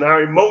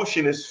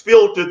emotion is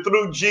filtered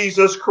through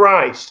Jesus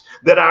Christ,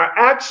 that our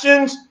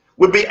actions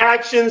would be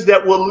actions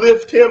that will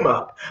lift him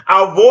up.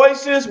 Our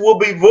voices will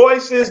be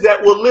voices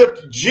that will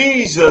lift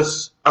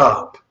Jesus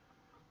up,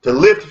 to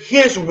lift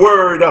his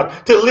word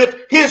up, to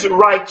lift his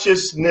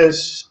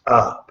righteousness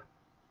up.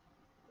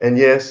 And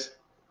yes,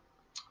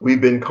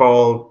 we've been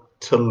called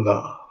to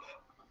love.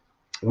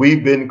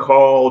 We've been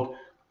called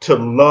to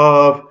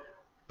love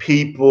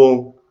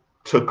people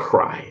to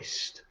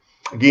Christ.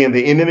 Again,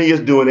 the enemy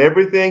is doing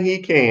everything he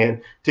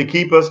can to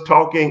keep us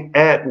talking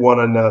at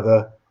one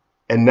another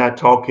and not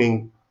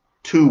talking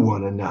to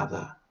one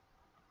another.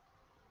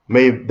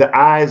 May the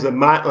eyes of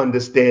my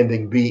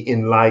understanding be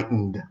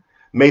enlightened.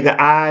 May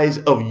the eyes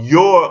of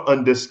your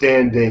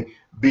understanding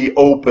be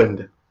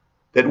opened,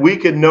 that we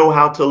can know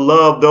how to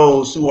love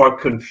those who are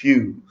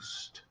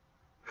confused,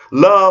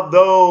 love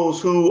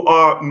those who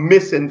are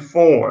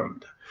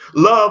misinformed,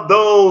 love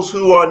those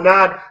who are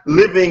not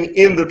living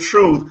in the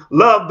truth,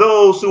 love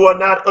those who are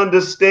not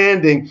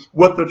understanding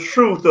what the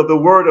truth of the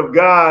Word of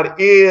God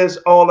is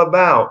all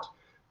about,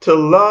 to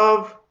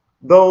love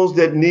those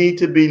that need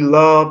to be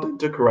loved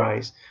to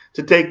Christ,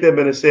 to take them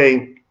and to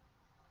say,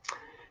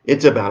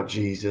 it's about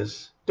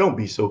Jesus. Don't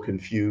be so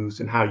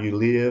confused in how you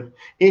live.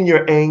 In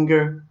your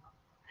anger,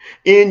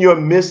 in your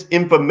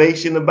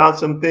misinformation about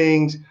some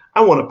things,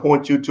 I want to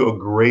point you to a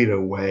greater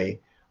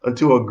way,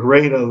 into a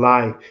greater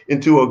life,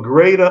 into a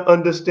greater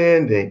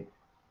understanding.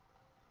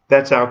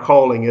 That's our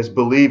calling as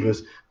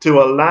believers,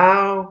 to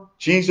allow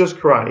Jesus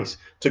Christ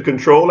to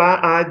control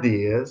our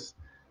ideas,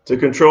 to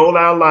control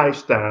our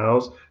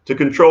lifestyles, to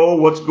control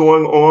what's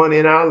going on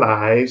in our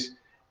lives,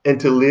 and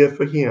to live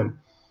for him.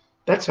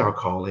 That's our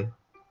calling.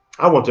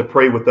 I want to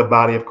pray with the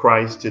body of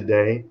Christ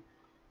today.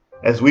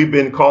 As we've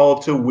been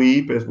called to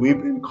weep, as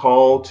we've been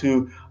called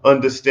to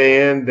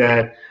understand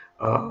that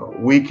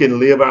we can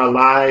live our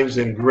lives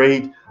in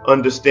great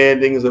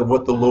understandings of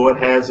what the Lord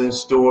has in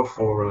store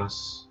for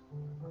us.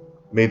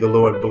 May the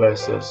Lord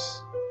bless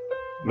us.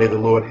 May the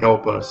Lord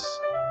help us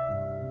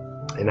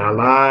in our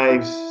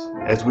lives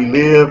as we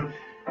live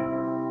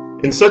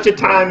in such a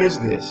time as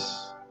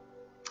this.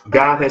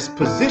 God has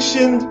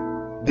positioned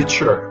the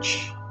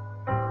church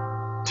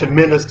to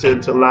minister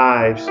into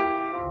lives,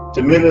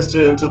 to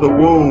minister into the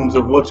wounds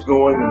of what's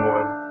going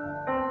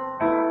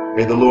on.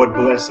 May the Lord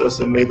bless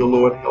us and may the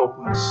Lord help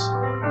us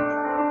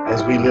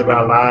as we live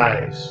our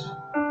lives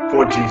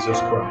for Jesus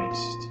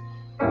Christ.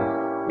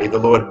 May the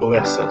Lord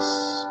bless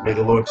us. May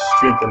the Lord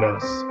strengthen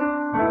us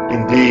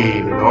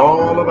indeed in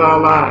all of our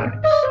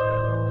lives.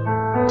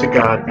 To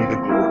God be the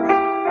glory.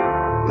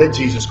 Let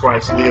Jesus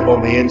Christ live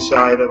on the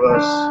inside of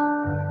us.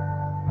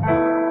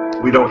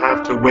 We don't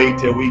have to wait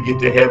till we get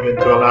to heaven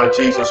to allow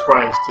Jesus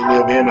Christ to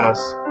live in us,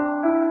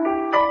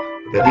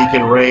 that he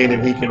can reign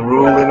and he can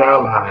rule in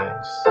our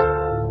lives.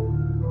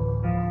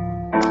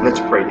 Let's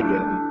pray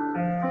together.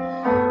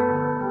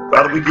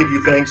 Father, we give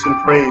you thanks and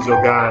praise,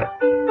 oh God,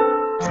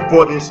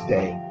 for this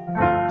day.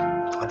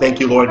 I thank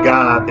you, Lord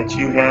God, that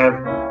you have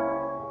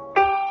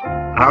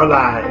our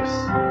lives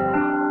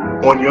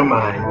on your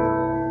mind.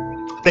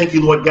 I thank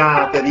you, Lord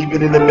God, that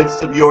even in the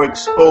midst of your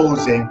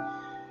exposing,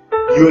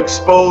 you're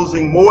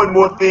exposing more and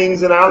more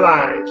things in our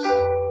lives.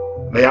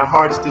 May our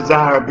heart's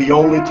desire be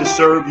only to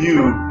serve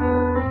you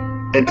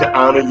and to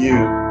honor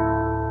you.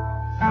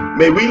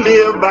 May we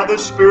live by the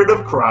Spirit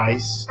of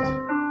Christ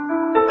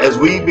as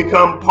we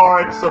become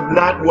parts of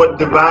not what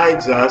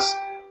divides us,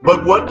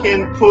 but what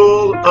can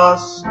pull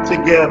us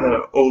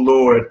together, O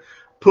Lord.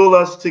 Pull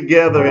us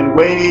together in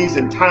ways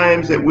and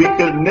times that we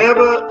could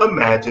never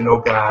imagine, O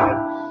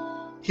God.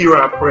 Hear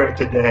our prayer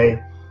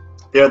today.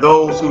 There are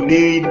those who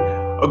need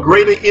a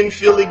greater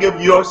infilling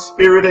of your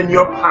Spirit and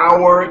your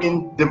power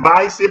in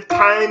divisive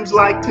times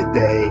like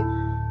today.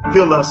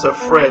 Fill us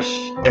afresh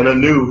and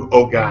anew,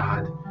 O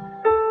God.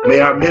 May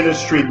our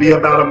ministry be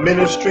about a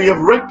ministry of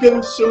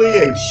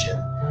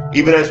reconciliation,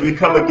 even as we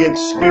come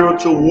against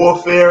spiritual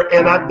warfare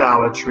and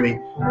idolatry.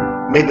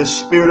 May the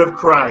Spirit of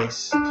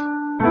Christ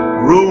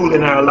rule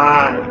in our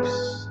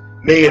lives.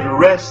 May it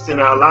rest in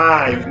our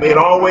lives. May it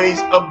always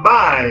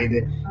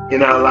abide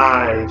in our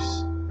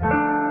lives.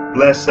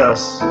 Bless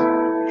us.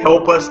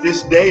 Help us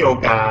this day, O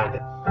God,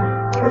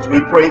 as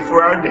we pray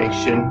for our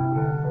nation.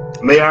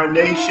 May our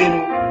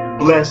nation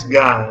bless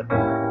God.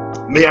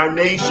 May our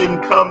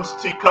nation come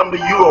to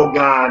you, O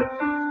God,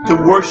 to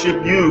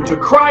worship you, to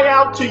cry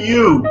out to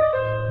you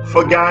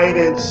for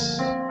guidance,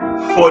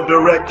 for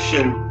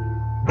direction,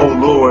 O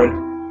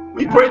Lord.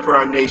 We pray for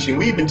our nation.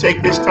 We even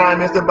take this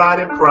time as the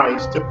body of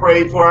Christ to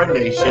pray for our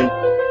nation.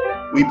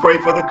 We pray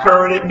for the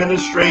current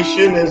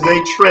administration as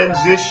they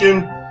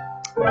transition.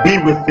 Be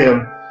with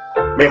them.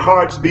 May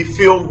hearts be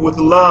filled with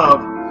love.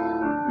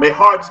 May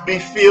hearts be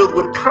filled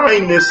with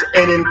kindness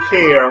and in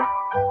care.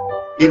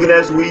 Even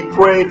as we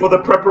pray for the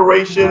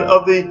preparation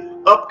of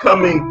the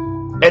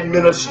upcoming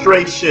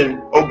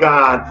administration, oh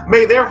God,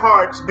 may their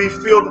hearts be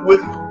filled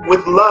with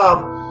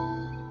love.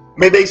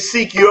 May they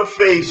seek your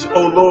face,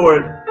 oh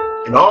Lord,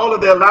 in all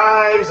of their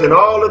lives, in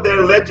all of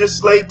their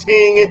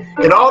legislating,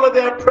 in all of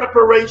their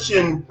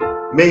preparation.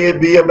 May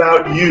it be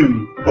about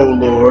you, oh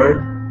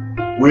Lord.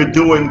 We're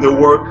doing the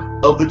work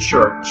of the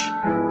church.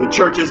 The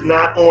church is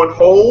not on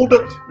hold.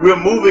 We're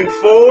moving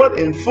forward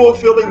in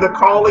fulfilling the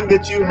calling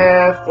that you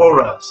have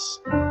for us.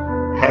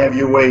 Have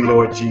your way,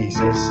 Lord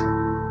Jesus.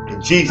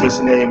 In Jesus'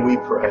 name we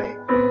pray.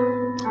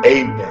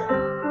 Amen.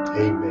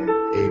 Amen.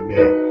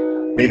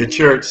 Amen. May the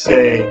church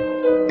say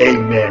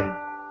amen.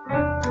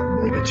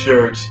 May the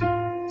church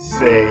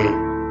say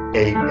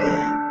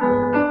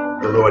amen.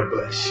 The Lord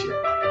bless you.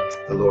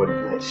 The Lord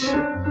bless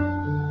you.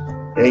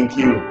 Thank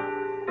you.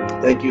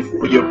 Thank you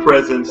for your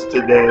presence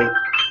today.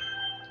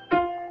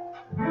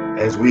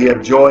 As we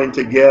have joined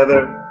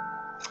together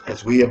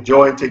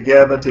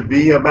to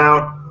be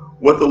about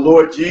what the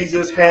Lord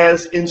Jesus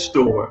has in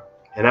store.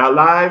 And our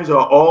lives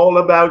are all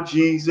about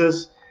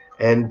Jesus,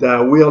 and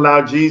we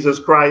allow Jesus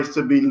Christ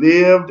to be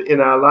lived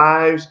in our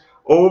lives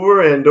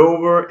over and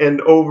over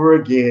and over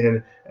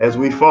again. As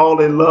we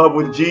fall in love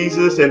with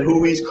Jesus and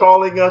who he's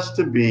calling us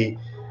to be,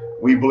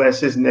 we bless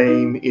his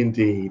name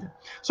indeed.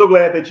 So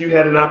glad that you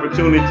had an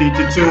opportunity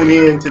to tune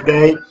in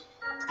today.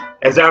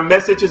 As our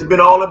message has been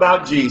all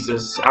about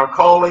Jesus, our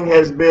calling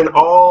has been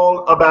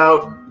all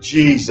about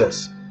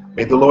Jesus.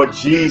 May the Lord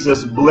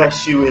Jesus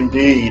bless you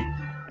indeed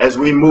as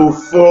we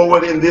move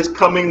forward in this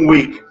coming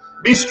week.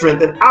 Be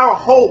strengthened. Our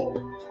hope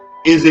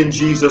is in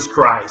Jesus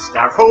Christ.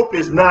 Our hope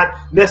is not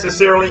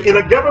necessarily in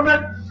a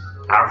government.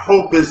 Our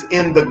hope is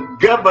in the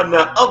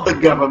governor of the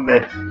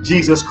government,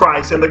 Jesus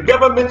Christ. And the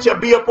government shall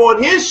be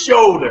upon his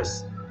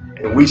shoulders.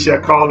 And we shall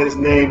call his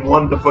name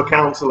Wonderful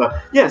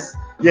Counselor. Yes,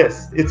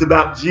 Yes, it's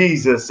about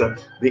Jesus,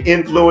 the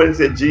influence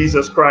that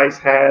Jesus Christ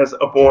has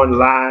upon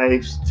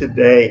lives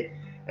today.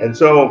 And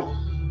so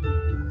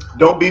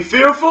don't be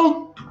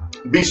fearful,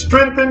 be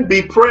strengthened,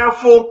 be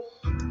prayerful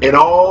in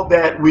all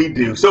that we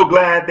do. So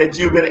glad that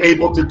you've been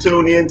able to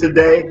tune in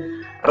today.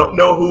 I don't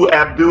know who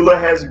Abdullah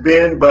has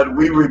been, but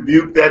we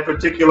rebuke that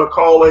particular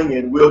calling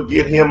and we'll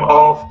get him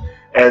off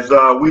as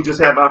we just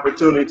have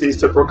opportunities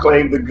to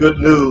proclaim the good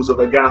news of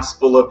the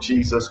gospel of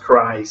Jesus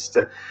Christ.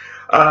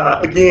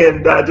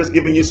 Again, just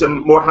giving you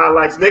some more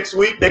highlights. Next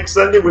week, next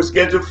Sunday, we're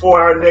scheduled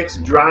for our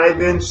next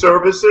drive-in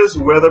services,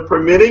 weather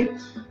permitting,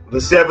 the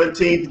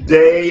 17th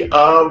day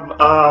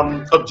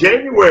of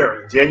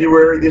January.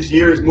 January this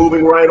year is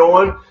moving right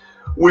on.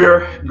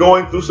 We're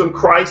going through some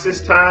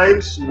crisis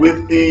times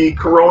with the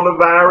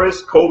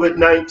coronavirus,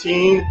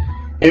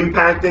 COVID-19,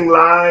 impacting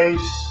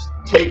lives,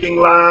 taking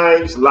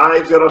lives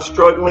that are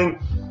struggling.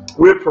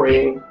 We're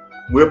praying.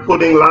 We're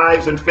putting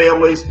lives and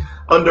families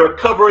under a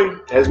covering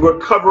as we're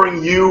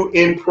covering you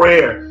in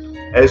prayer.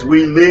 As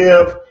we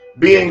live,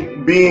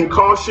 being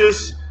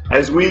cautious,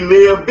 as we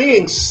live,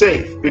 being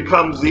safe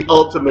becomes the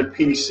ultimate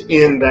peace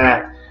in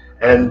that.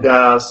 And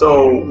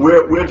so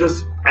we're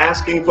just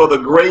asking for the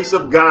grace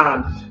of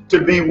God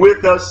to be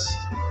with us.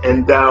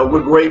 And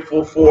we're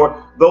grateful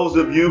for those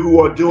of you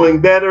who are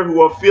doing better, who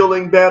are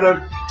feeling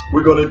better.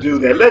 We're going to do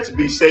that. Let's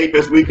be safe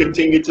as we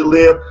continue to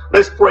live.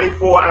 Let's pray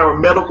for our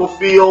medical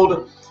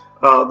field.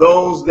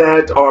 Those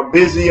that are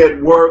busy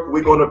at work,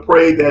 we're going to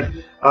pray that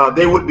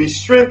they would be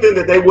strengthened,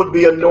 that they would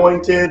be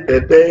anointed,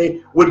 that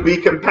they would be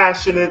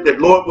compassionate, that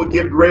Lord would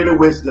give greater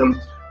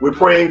wisdom. We're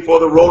praying for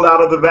the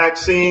rollout of the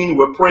vaccine.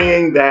 We're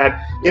praying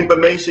that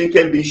information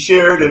can be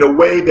shared in a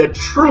way that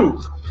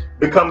truth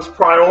becomes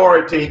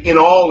priority in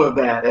all of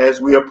that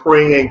as we are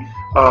praying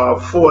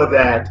for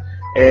that.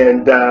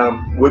 And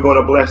we're going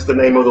to bless the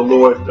name of the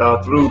Lord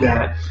through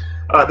that.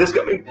 This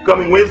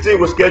coming Wednesday,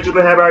 we're scheduled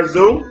to have our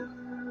Zoom.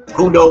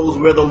 Who knows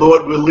where the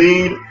Lord will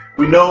lead?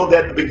 We know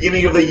that at the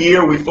beginning of the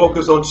year, we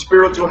focus on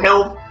spiritual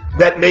health.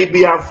 That may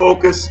be our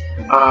focus.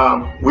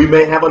 We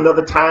may have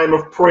another time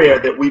of prayer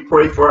that we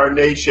pray for our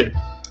nation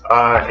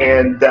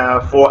and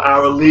for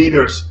our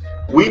leaders.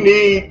 We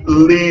need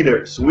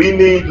leaders. We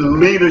need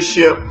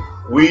leadership.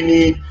 We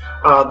need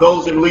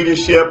those in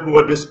leadership who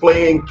are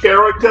displaying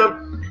character.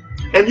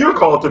 And you're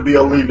called to be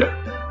a leader.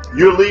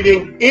 You're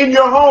leading in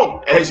your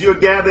home as you're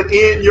gathered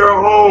in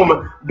your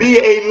home. Be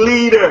a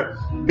leader.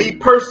 Be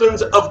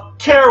persons of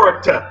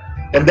character.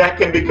 And that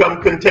can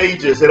become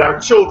contagious, that our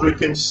children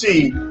can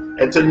see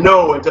and to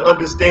know and to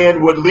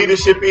understand what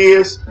leadership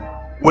is,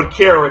 what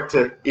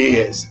character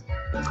is.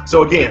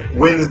 So again,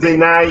 Wednesday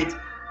night,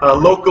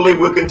 locally,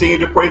 we'll continue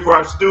to pray for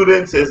our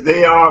students as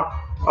they are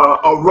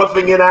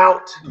roughing it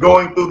out,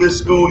 going through this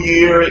school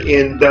year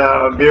in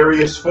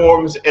various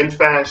forms and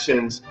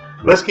fashions.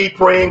 Let's keep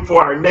praying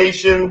for our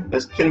nation.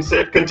 Let's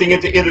continue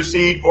to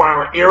intercede for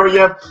our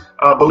area,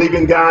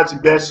 believing God's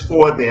best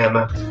for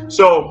them.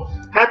 So,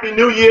 Happy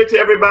New Year to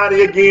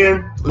everybody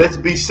again. Let's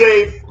be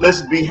safe.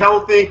 Let's be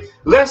healthy.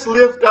 Let's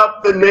lift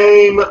up the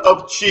name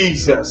of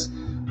Jesus.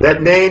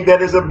 That name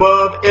that is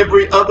above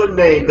every other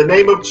name. The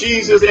name of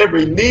Jesus,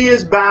 every knee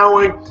is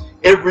bowing,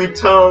 every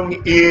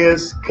tongue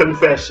is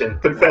confessing.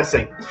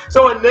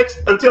 So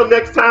until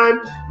next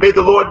time, may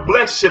the Lord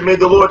bless you. May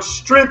the Lord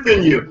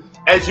strengthen you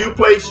as you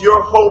place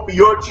your hope,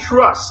 your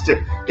trust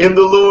in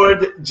the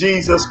Lord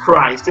Jesus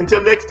Christ.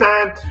 Until next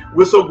time,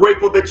 we're so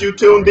grateful that you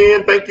tuned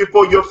in. Thank you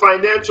for your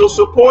financial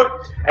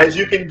support. As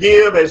you can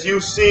give, as you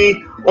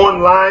see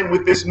online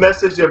with this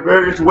message, there are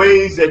various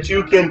ways that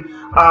you can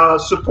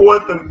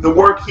support the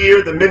work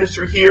here, the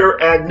ministry here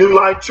at New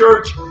Life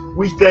Church.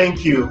 We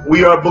thank you.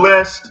 We are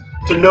blessed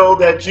to know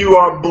that you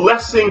are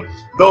blessing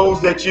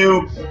those that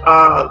you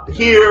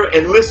hear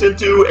and listen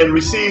to and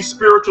receive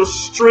spiritual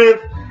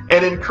strength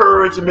and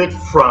encouragement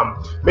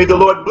from. May the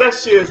Lord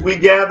bless you as we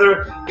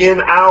gather in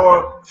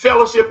our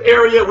fellowship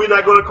area. We're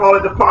not going to call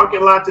it the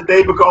parking lot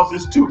today because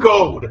it's too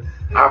cold.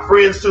 Our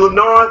friends to the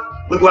north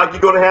look like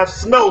you're going to have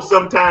snow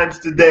sometimes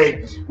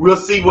today. We'll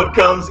see what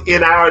comes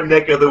in our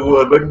neck of the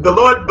wood. But the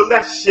Lord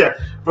bless you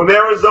from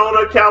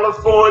Arizona,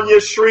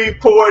 California,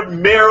 Shreveport,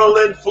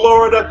 Maryland,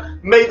 Florida.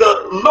 May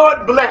the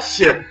Lord bless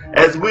you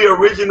as we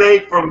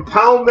originate from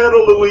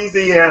Palmetto,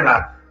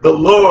 Louisiana. The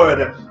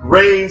Lord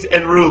reigns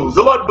and rules.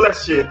 The Lord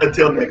bless you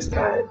until next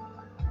time.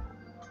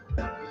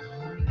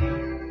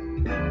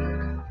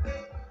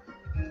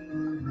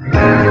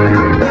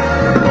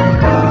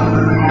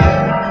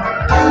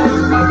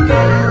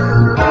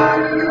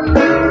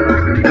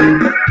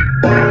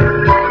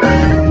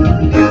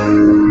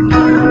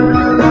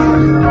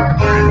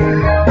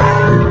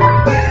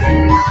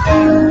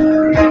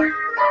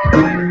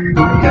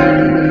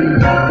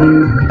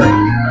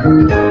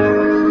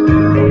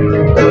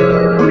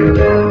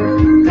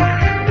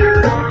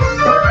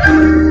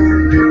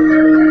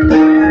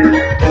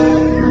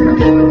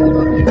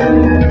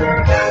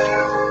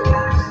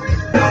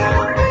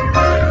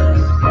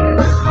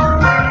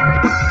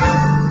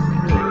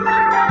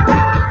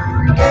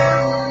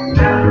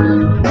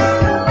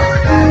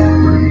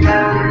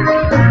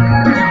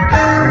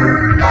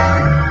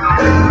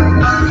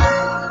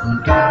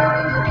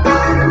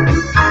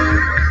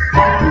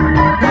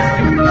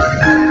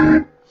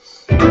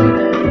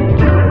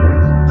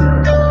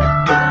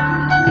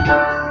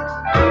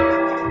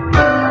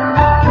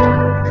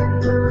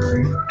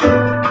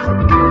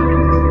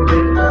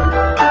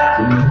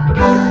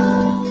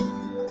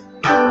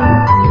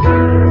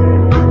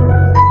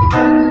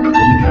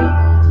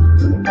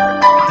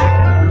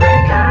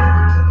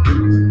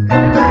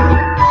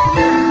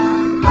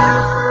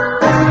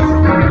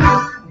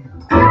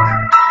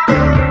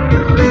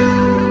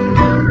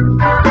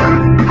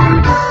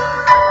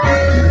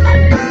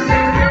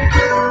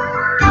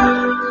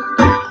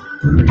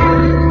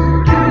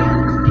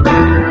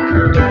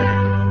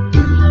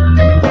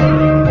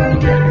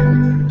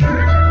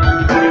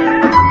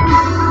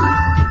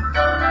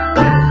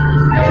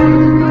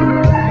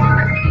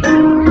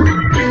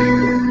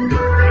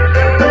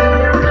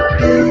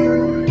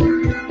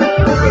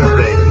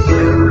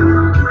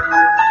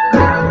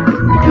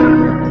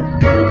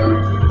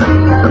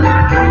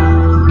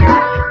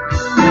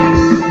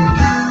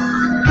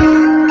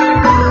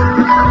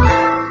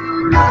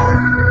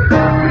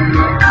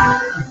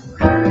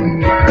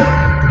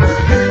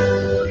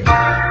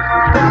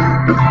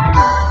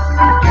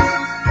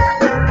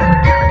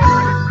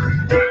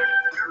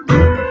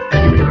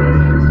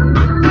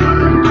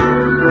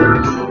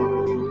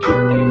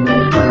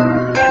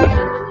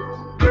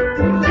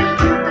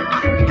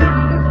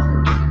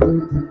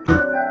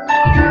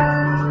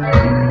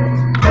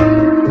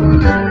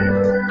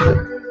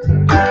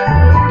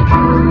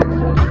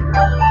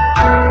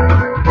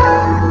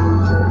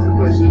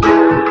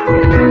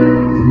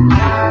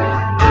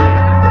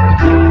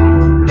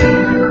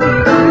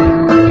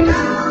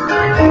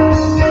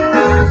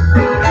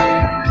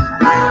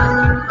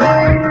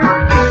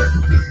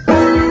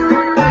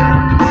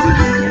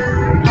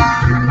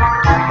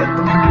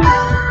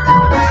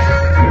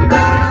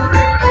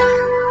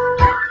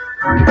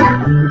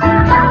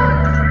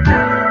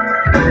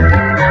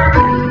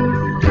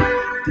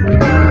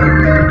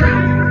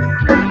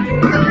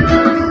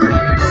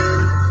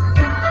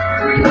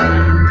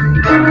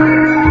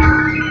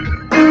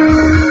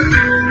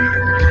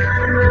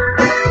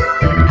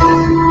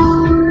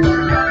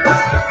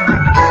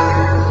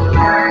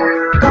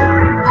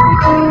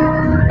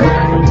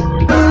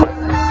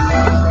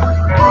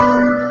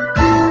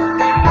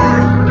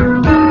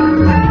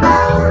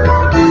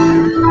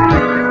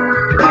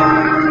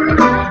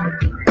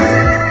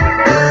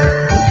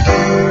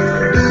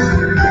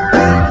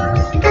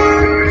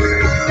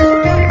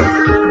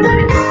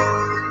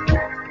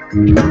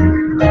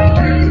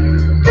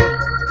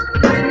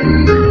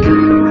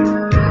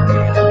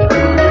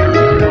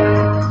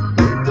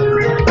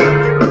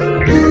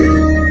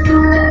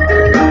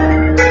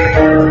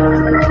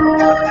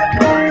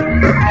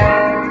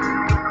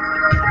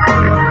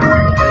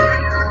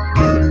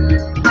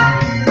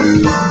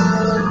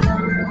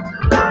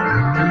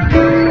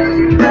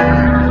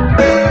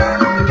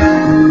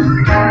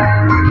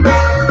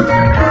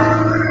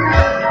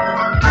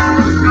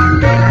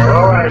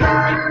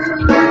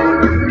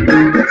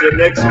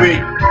 Next week,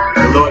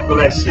 the Lord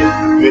bless you.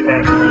 Good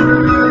having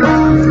you.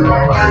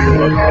 All right, the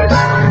Lord bless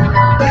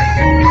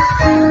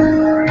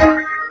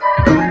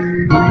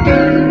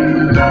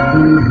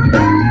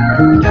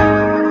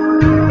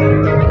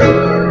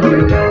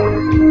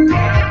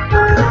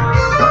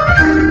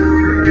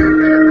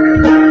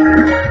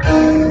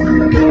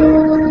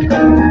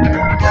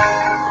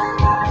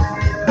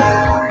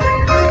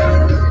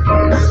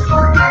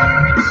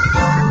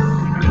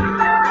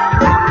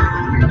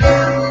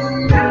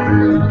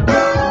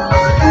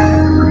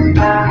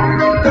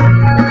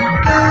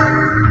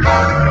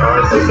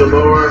the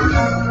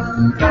Lord.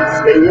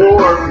 Stay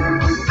warm.